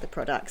purchase the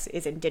products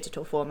is in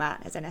digital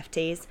format as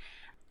NFTs.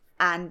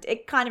 And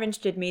it kind of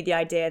interested me, the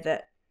idea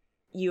that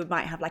you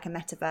might have like a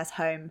metaverse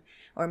home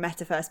or a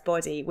metaverse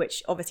body,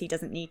 which obviously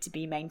doesn't need to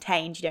be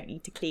maintained. You don't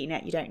need to clean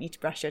it. You don't need to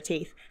brush your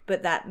teeth.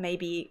 But that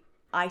maybe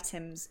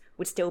items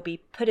would still be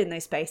put in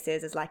those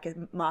spaces as like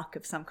a mark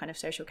of some kind of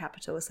social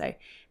capital. So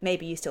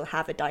maybe you still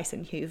have a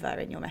Dyson Hoover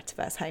in your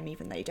metaverse home,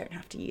 even though you don't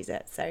have to use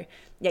it. So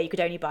yeah, you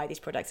could only buy these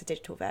products as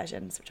digital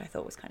versions, which I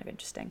thought was kind of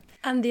interesting.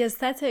 And the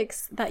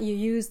aesthetics that you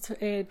used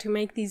to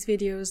make these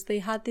videos, they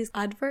had these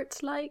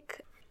adverts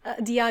like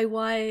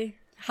DIY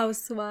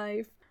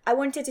housewife. I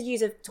wanted to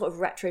use a sort of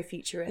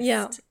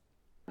retro-futurist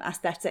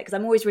aesthetic, because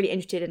I'm always really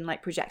interested in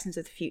like projections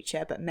of the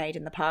future but made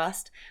in the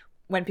past,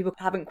 when people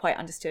haven't quite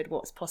understood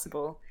what's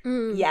possible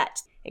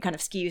yet. It kind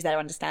of skews their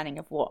understanding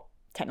of what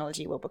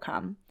technology will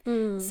become.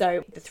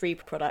 So the 3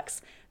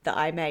 products that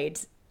I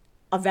made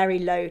are very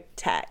low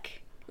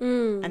tech,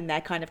 and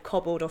they're kind of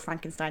cobbled or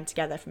Frankenstein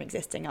together from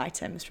existing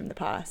items from the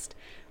past,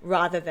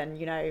 rather than,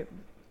 you know,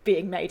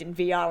 being made in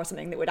VR or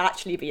something that would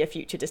actually be a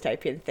future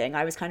dystopian thing.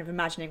 I was kind of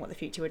imagining what the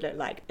future would look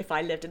like if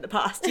I lived in the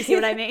past. Do you see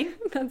what I mean?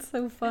 That's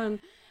so fun.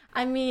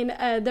 I mean,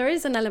 there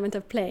is an element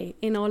of play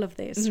in all of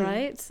this,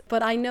 right?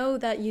 But I know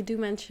that you do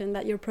mention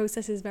that your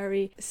process is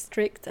very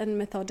strict and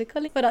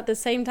methodical. But at the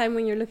same time,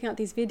 when you're looking at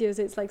these videos,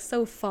 it's like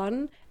so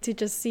fun to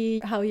just see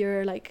how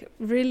you're like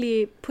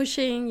really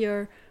pushing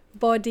your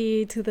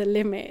body to the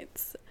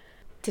limits.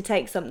 To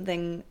take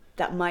something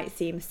that might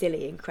seem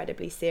silly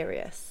incredibly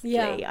seriously,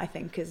 I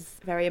think is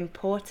very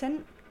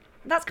important.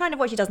 That's kind of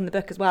what she does in the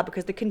book as well,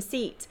 because the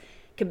conceit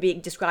can be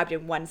described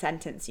in one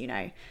sentence, you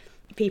know.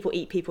 People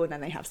eat people and then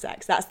they have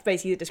sex. That's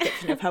basically the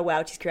description of her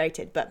world she's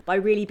created. But by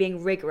really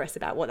being rigorous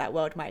about what that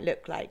world might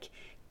look like,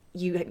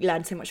 you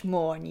learn so much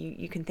more, and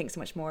you can think so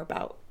much more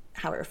about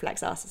how it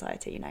reflects our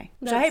society, you know.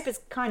 Which I hope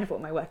is kind of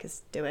what my work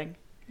is doing.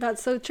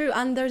 That's so true.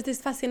 And there's this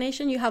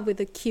fascination you have with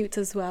the cute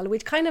as well,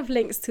 which kind of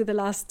links to the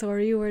last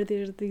story where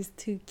there's these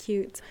 2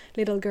 cute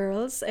little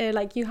girls.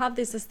 Like you have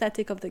this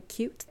aesthetic of the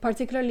cute,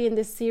 particularly in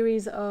this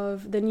series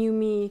of The New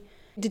Me.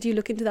 Did you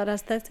look into that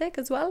aesthetic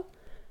as well?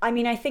 I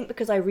mean, I think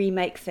because I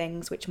remake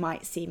things which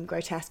might seem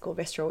grotesque or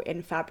visceral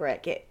in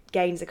fabric, it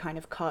gains a kind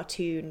of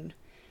cartoon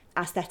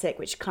aesthetic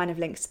which kind of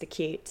links to the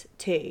cute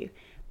too.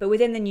 But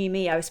within The New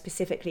Me, I was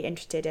specifically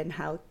interested in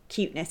how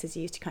cuteness is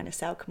used to kind of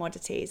sell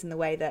commodities, and the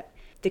way that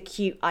the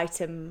cute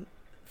item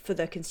for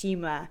the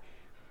consumer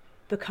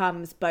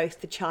becomes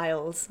both the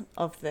child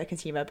of the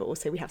consumer, but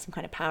also we have some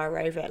kind of power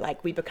over it.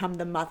 Like we become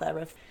the mother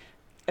of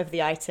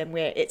the item,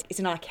 where it's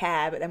in our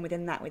care, but then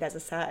within that there's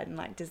a certain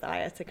like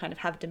desire to kind of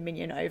have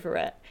dominion over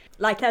it.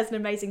 Like there's an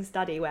amazing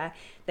study where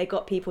they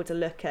got people to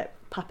look at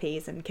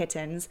puppies and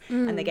kittens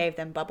and they gave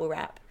them bubble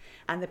wrap,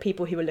 and the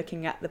people who were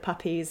looking at the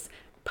puppies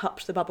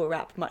popped the bubble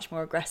wrap much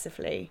more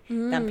aggressively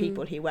than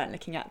people who weren't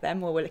looking at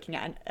them or were looking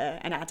at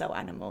an adult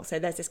animal. So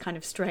there's this kind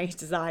of strange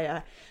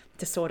desire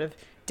to sort of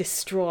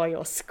destroy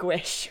or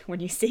squish when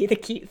you see the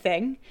cute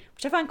thing,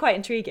 which I find quite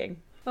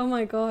intriguing. Oh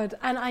my God.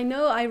 And I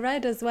know I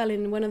read as well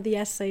in one of the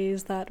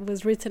essays that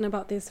was written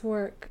about this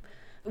work,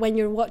 when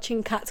you're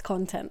watching cat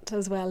content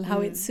as well,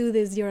 how it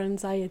soothes your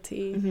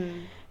anxiety,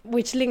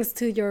 which links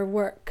to your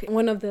work.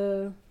 One of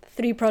the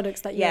 3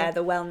 products that you have.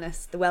 The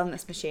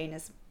wellness machine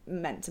is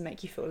meant to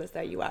make you feel as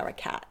though you are a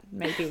cat,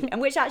 maybe.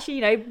 And which actually,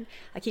 you know,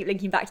 I keep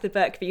linking back to the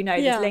book, but you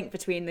know, this link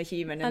between the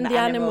human and the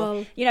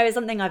animal, you know, is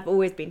something I've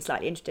always been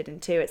slightly interested in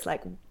too. It's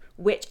like,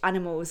 which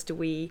animals do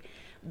we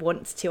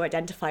want to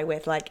identify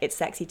with? Like, it's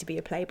sexy to be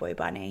a Playboy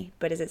bunny,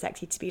 but is it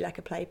sexy to be like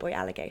a Playboy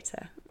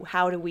alligator?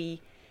 How do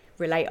we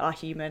relate our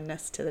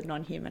humanness to the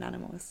non-human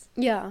animals?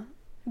 Yeah,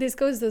 this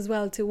goes as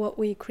well to what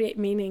we create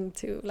meaning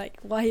to, like,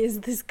 why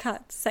is this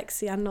cat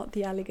sexy and not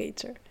the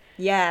alligator?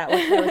 Yeah,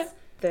 well, there was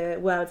the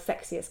world's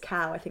sexiest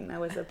cow, I think there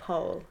was a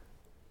poll.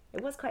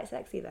 It was quite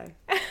sexy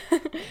though.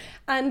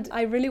 And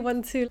I really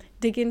want to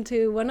dig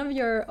into one of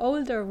your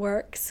older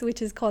works,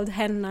 which is called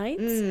Hen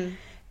Nights,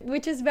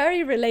 which is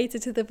very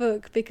related to the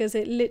book because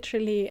it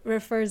literally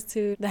refers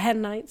to the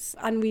hen nights.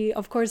 And we,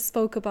 of course,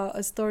 spoke about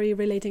a story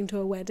relating to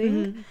a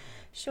wedding.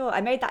 Sure,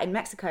 I made that in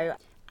Mexico.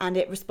 and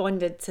it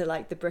responded to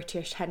like the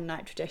British hen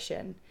night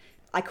tradition.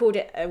 I called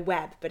it a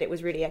web, but it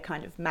was really a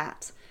kind of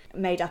mat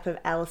made up of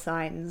L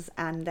signs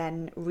and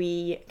then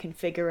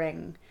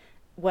reconfiguring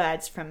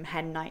words from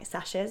hen night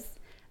sashes.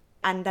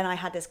 And then I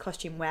had this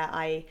costume where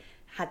I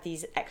had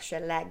these extra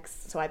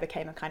legs, so I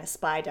became a kind of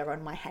spider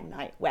on my hen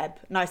night web.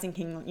 And I was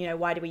thinking, you know,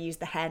 why do we use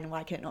the hen?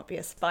 Why can it not be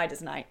a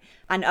spider's night?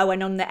 And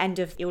and on the end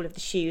of all of the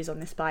shoes on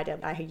the spider,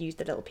 I had used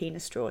the little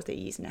penis straws that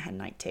you use in a hen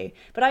night too.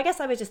 But I guess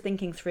I was just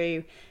thinking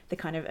through the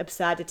kind of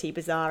absurdity,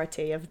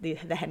 bizarrity of the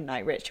hen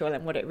night ritual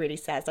and what it really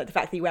says, like the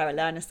fact that you wear a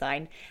learner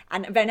sign.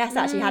 And Vanessa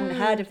actually hadn't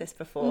heard of this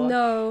before.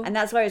 No. And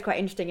that's why it was quite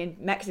interesting in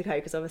Mexico,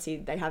 because obviously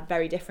they have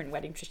very different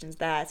wedding traditions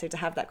there. So to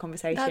have that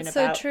conversation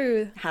about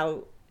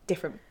how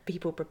different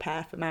people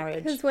prepare for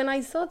marriage. Because when I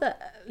saw the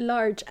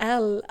large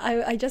L,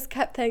 I just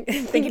kept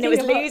thinking it was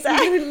loser.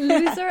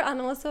 Loser,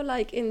 and also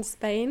like in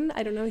Spain,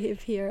 I don't know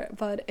if here,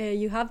 but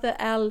you have the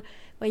L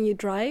when you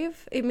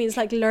drive. It means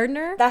like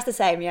learner. That's the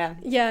same, yeah.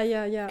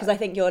 Yeah. Because I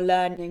think you're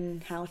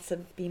learning how to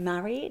be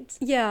married.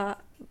 Yeah,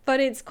 but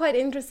it's quite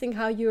interesting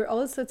how you're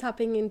also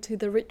tapping into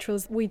the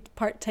rituals we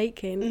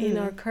partake in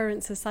our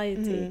current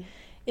society.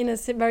 In a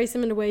very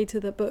similar way to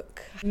the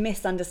book.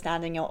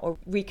 Misunderstanding or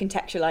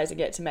recontextualizing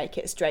it to make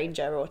it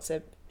stranger or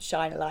to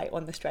shine a light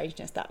on the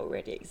strangeness that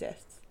already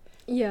exists.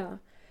 Yeah.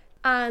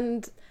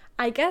 And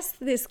I guess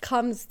this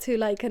comes to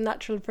like a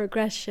natural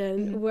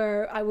progression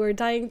where we're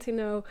dying to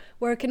know,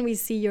 where can we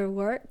see your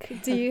work?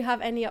 Do you have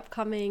any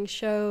upcoming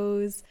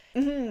shows?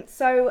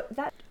 So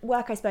that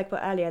work I spoke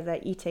about earlier,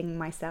 the Eating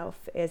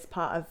Myself, is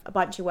part of a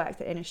bunch of works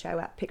that are in a show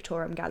at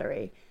Pictorum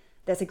Gallery.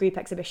 There's a group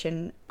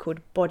exhibition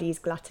called Bodies,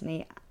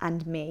 Gluttony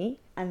and Me,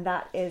 and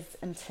that is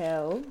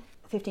until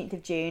 15th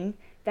of June.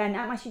 Then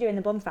at my studio in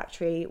the Bomb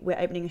Factory, we're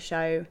opening a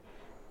show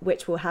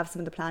which will have some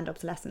of the planned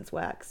obsolescence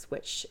works,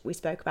 which we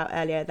spoke about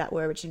earlier, that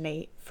were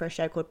originally for a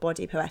show called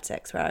Body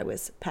Poetics, where I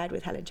was paired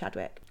with Helen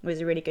Chadwick. It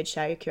was a really good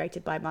show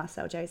curated by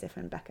Marcel Joseph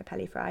and Becca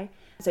Pall-Fry.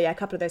 So yeah, a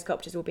couple of those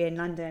sculptures will be in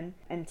London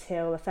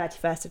until the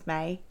 31st of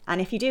May. And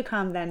if you do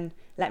come, then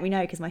let me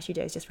know, because my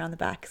studio is just around the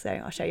back, so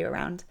I'll show you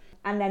around.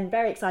 And then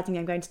very excitingly,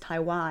 I'm going to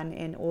Taiwan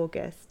in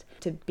August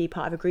to be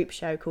part of a group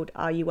show called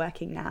Are You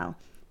Working Now?,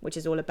 which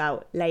is all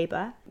about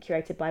labour,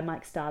 curated by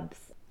Mike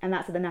Stubbs. And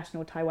that's at the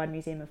National Taiwan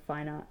Museum of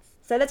Fine Arts.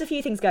 So there's a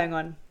few things going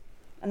on.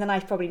 And then I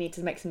probably need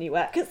to make some new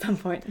work at some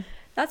point.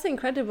 That's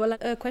incredible.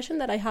 A question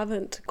that I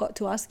haven't got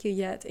to ask you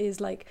yet is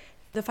like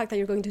the fact that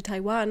you're going to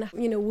Taiwan.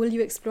 You know, will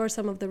you explore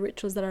some of the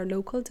rituals that are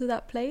local to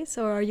that place,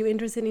 or are you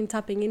interested in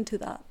tapping into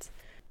that?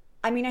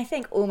 I mean, I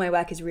think all my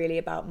work is really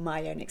about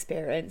my own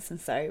experience, and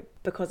so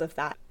because of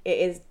that, it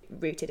is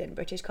rooted in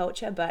British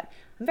culture, but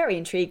I'm very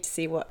intrigued to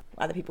see what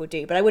other people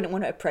do, but I wouldn't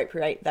want to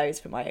appropriate those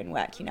for my own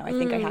work, you know. I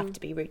think I have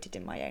to be rooted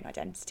in my own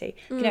identity.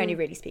 I can only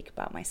really speak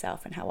about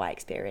myself and how I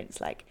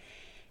experience, like,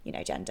 you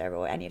know, gender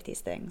or any of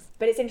these things.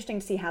 But it's interesting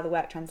to see how the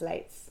work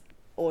translates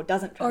or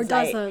doesn't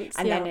translate,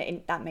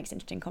 then that makes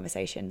interesting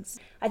conversations.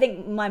 I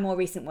think my more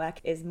recent work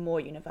is more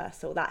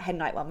universal. That hen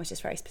night one was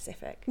just very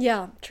specific.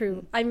 Yeah,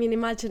 true. I mean,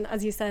 imagine,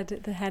 as you said,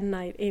 the hen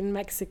night in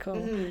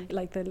Mexico,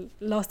 like the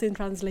lost in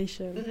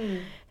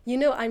translation. You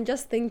know, I'm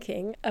just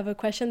thinking of a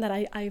question that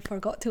I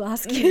forgot to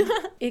ask you.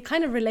 It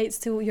kind of relates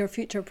to your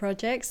future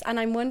projects, and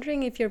I'm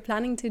wondering if you're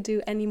planning to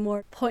do any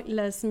more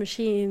pointless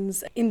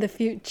machines in the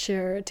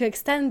future to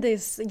extend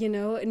this, you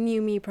know,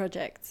 New Me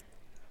project.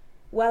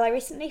 Well, I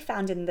recently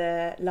found in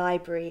the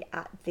library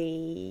at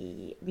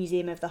the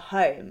Museum of the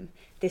Home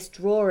this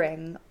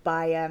drawing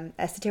by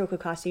a satirical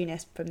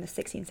cartoonist from the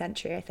 16th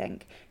century, I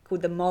think,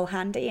 called the Moll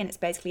Handy, and it's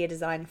basically a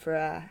design for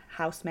a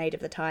housemaid of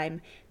the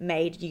time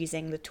made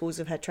using the tools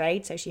of her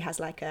trade. So she has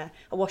like a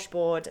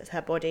washboard as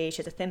her body,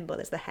 she has a thimble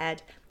as the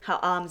head, her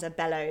arms are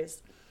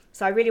bellows.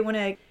 So I really want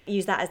to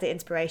use that as the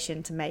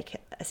inspiration to make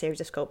a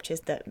series of sculptures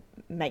that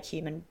make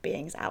human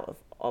beings out of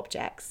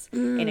objects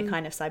in a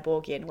kind of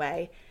cyborgian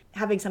way.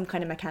 Having some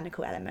kind of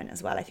mechanical element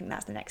as well. I think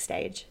that's the next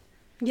stage.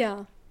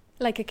 Yeah,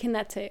 like a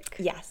kinetic.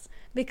 Yes.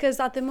 Because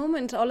at the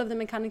moment, all of the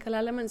mechanical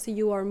elements,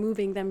 you are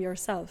moving them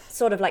yourself.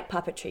 Sort of like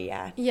puppetry,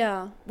 yeah.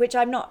 Yeah. Which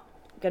I'm not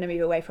going to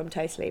move away from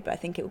totally, but I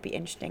think it would be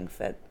interesting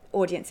for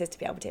audiences to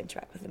be able to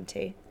interact with them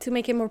too. To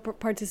make it more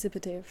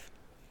participative.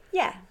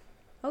 Yeah.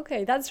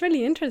 Okay, that's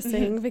really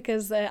interesting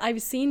because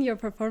I've seen your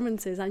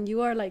performances and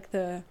you are like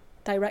the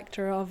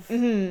director of...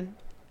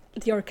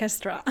 the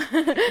orchestra.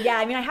 Yeah,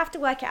 I mean, I have to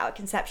work it out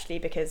conceptually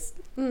because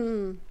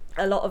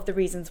a lot of the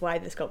reasons why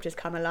the sculptures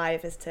come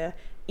alive is to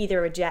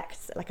either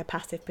reject like a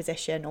passive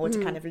position or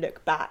to kind of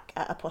look back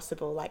at a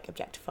possible like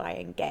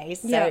objectifying gaze.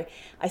 So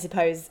I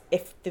suppose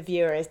if the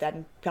viewer is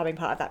then becoming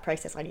part of that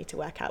process, I need to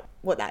work out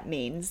what that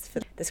means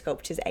for the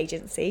sculpture's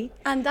agency.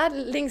 And that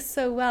links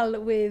so well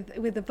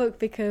with the book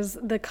because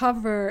the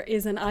cover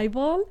is an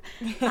eyeball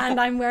and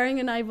I'm wearing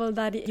an eyeball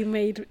that you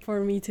made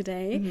for me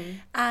today.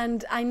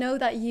 And I know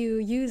that you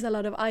use a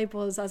lot of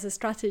eyeballs as a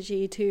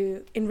strategy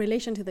in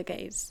relation to the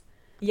gaze.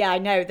 Yeah, I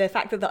know. The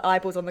fact that the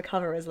eyeball's on the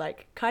cover is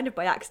like kind of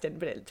by accident,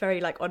 but it's very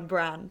like on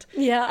brand.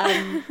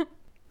 Yeah.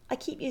 I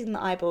keep using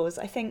the eyeballs.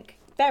 I think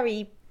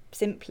very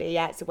simply,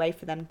 it's a way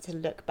for them to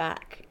look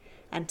back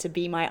and to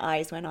be my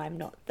eyes when I'm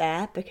not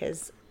there,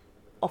 because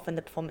often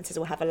the performances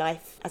will have a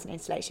life as an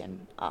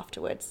installation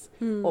afterwards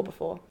or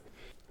before.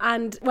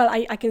 And, well,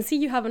 I can see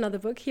you have another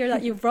book here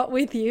that you've brought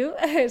with you.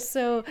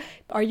 So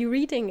are you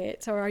reading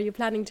it, or are you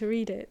planning to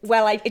read it?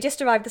 Well, it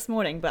just arrived this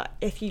morning, but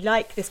if you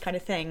like this kind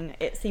of thing,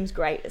 it seems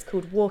great. It's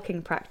called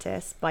Walking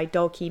Practice by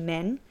Dolki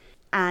Min.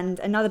 And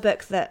another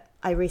book that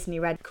I recently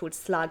read called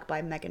Slug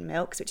by Megan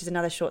Milks, which is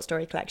another short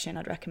story collection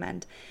I'd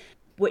recommend,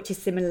 which is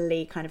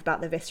similarly kind of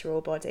about the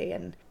visceral body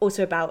and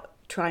also about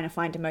trying to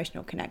find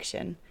emotional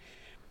connection.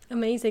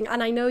 Amazing.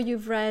 And I know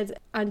you've read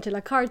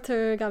Angela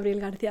Carter,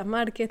 Gabriel Garcia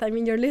Marquez. I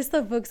mean, your list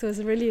of books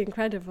was really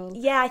incredible.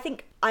 Yeah, I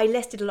think I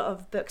listed a lot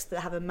of books that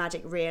have a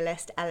magic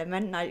realist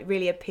element, and it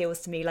really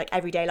appeals to me, like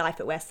everyday life,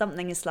 but where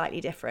something is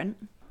slightly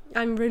different.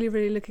 I'm really,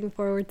 really looking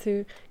forward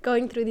to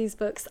going through these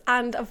books.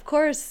 And of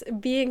course,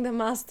 being the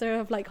master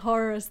of like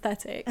horror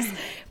aesthetics,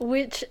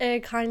 which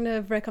kind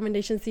of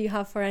recommendations do you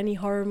have for any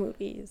horror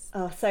movies?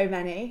 Oh, so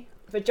many.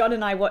 But John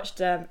and I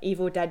watched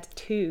Evil Dead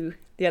 2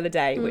 the other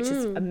day, which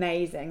is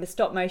amazing. The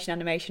stop motion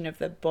animation of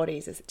the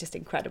bodies is just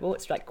incredible.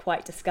 It's like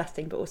quite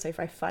disgusting, but also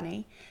very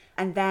funny.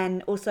 And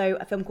then also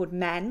a film called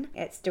Men.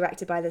 It's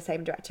directed by the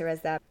same director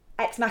as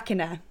Ex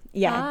Machina.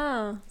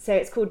 Yeah. So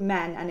it's called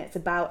Men, and it's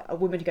about a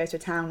woman who goes to a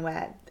town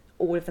where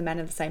all of the men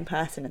are the same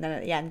person, and then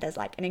at the end there's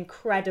like an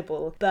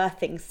incredible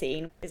birthing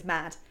scene. It's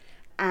mad.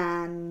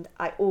 And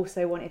I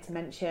also wanted to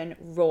mention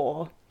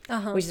Raw,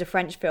 which is a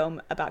French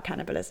film about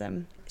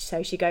cannibalism.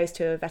 So she goes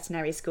to a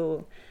veterinary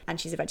school and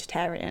she's a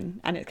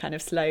vegetarian, and it's kind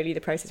of slowly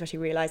the process where she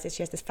realises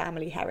she has this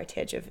family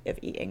heritage of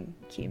eating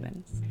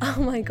humans. Oh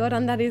my god,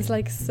 and that is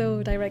like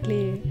so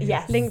directly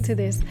linked to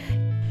this.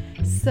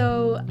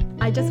 So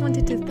I just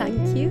wanted to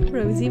thank you,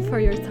 Rosie, for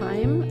your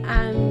time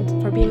and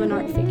for being on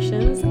Art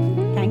Fictions.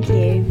 Thank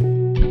you.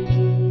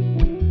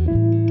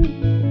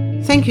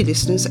 Thank you,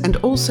 listeners, and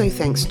also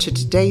thanks to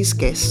today's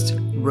guest,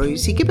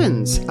 Rosie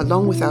Gibbens,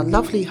 along with our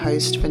lovely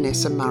host,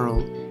 Vanessa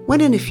Murrell. When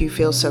and if you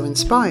feel so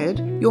inspired,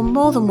 you're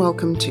more than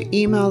welcome to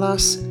email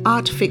us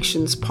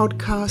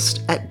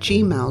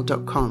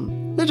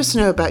artfictionspodcast@gmail.com. Let us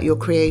know about your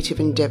creative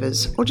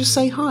endeavours, or just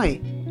say hi.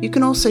 You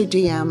can also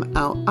DM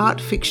our Art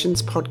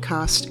Fictions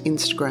Podcast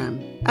Instagram.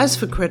 As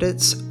for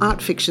credits,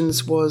 Art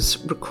Fictions was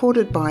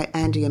recorded by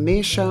Andy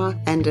Amirshah,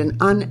 and an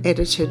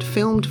unedited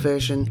filmed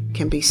version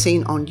can be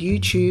seen on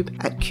YouTube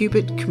at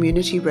Qubit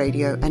Community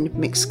Radio and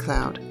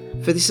Mixcloud.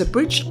 For this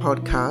abridged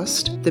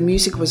podcast, the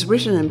music was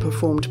written and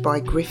performed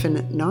by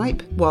Griffin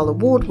Knipe, while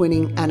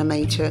award-winning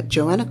animator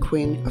Joanna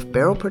Quinn of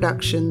Beryl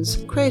Productions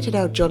created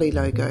our jolly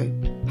logo.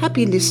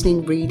 Happy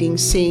listening, reading,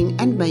 seeing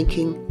and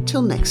making.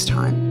 Till next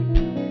time.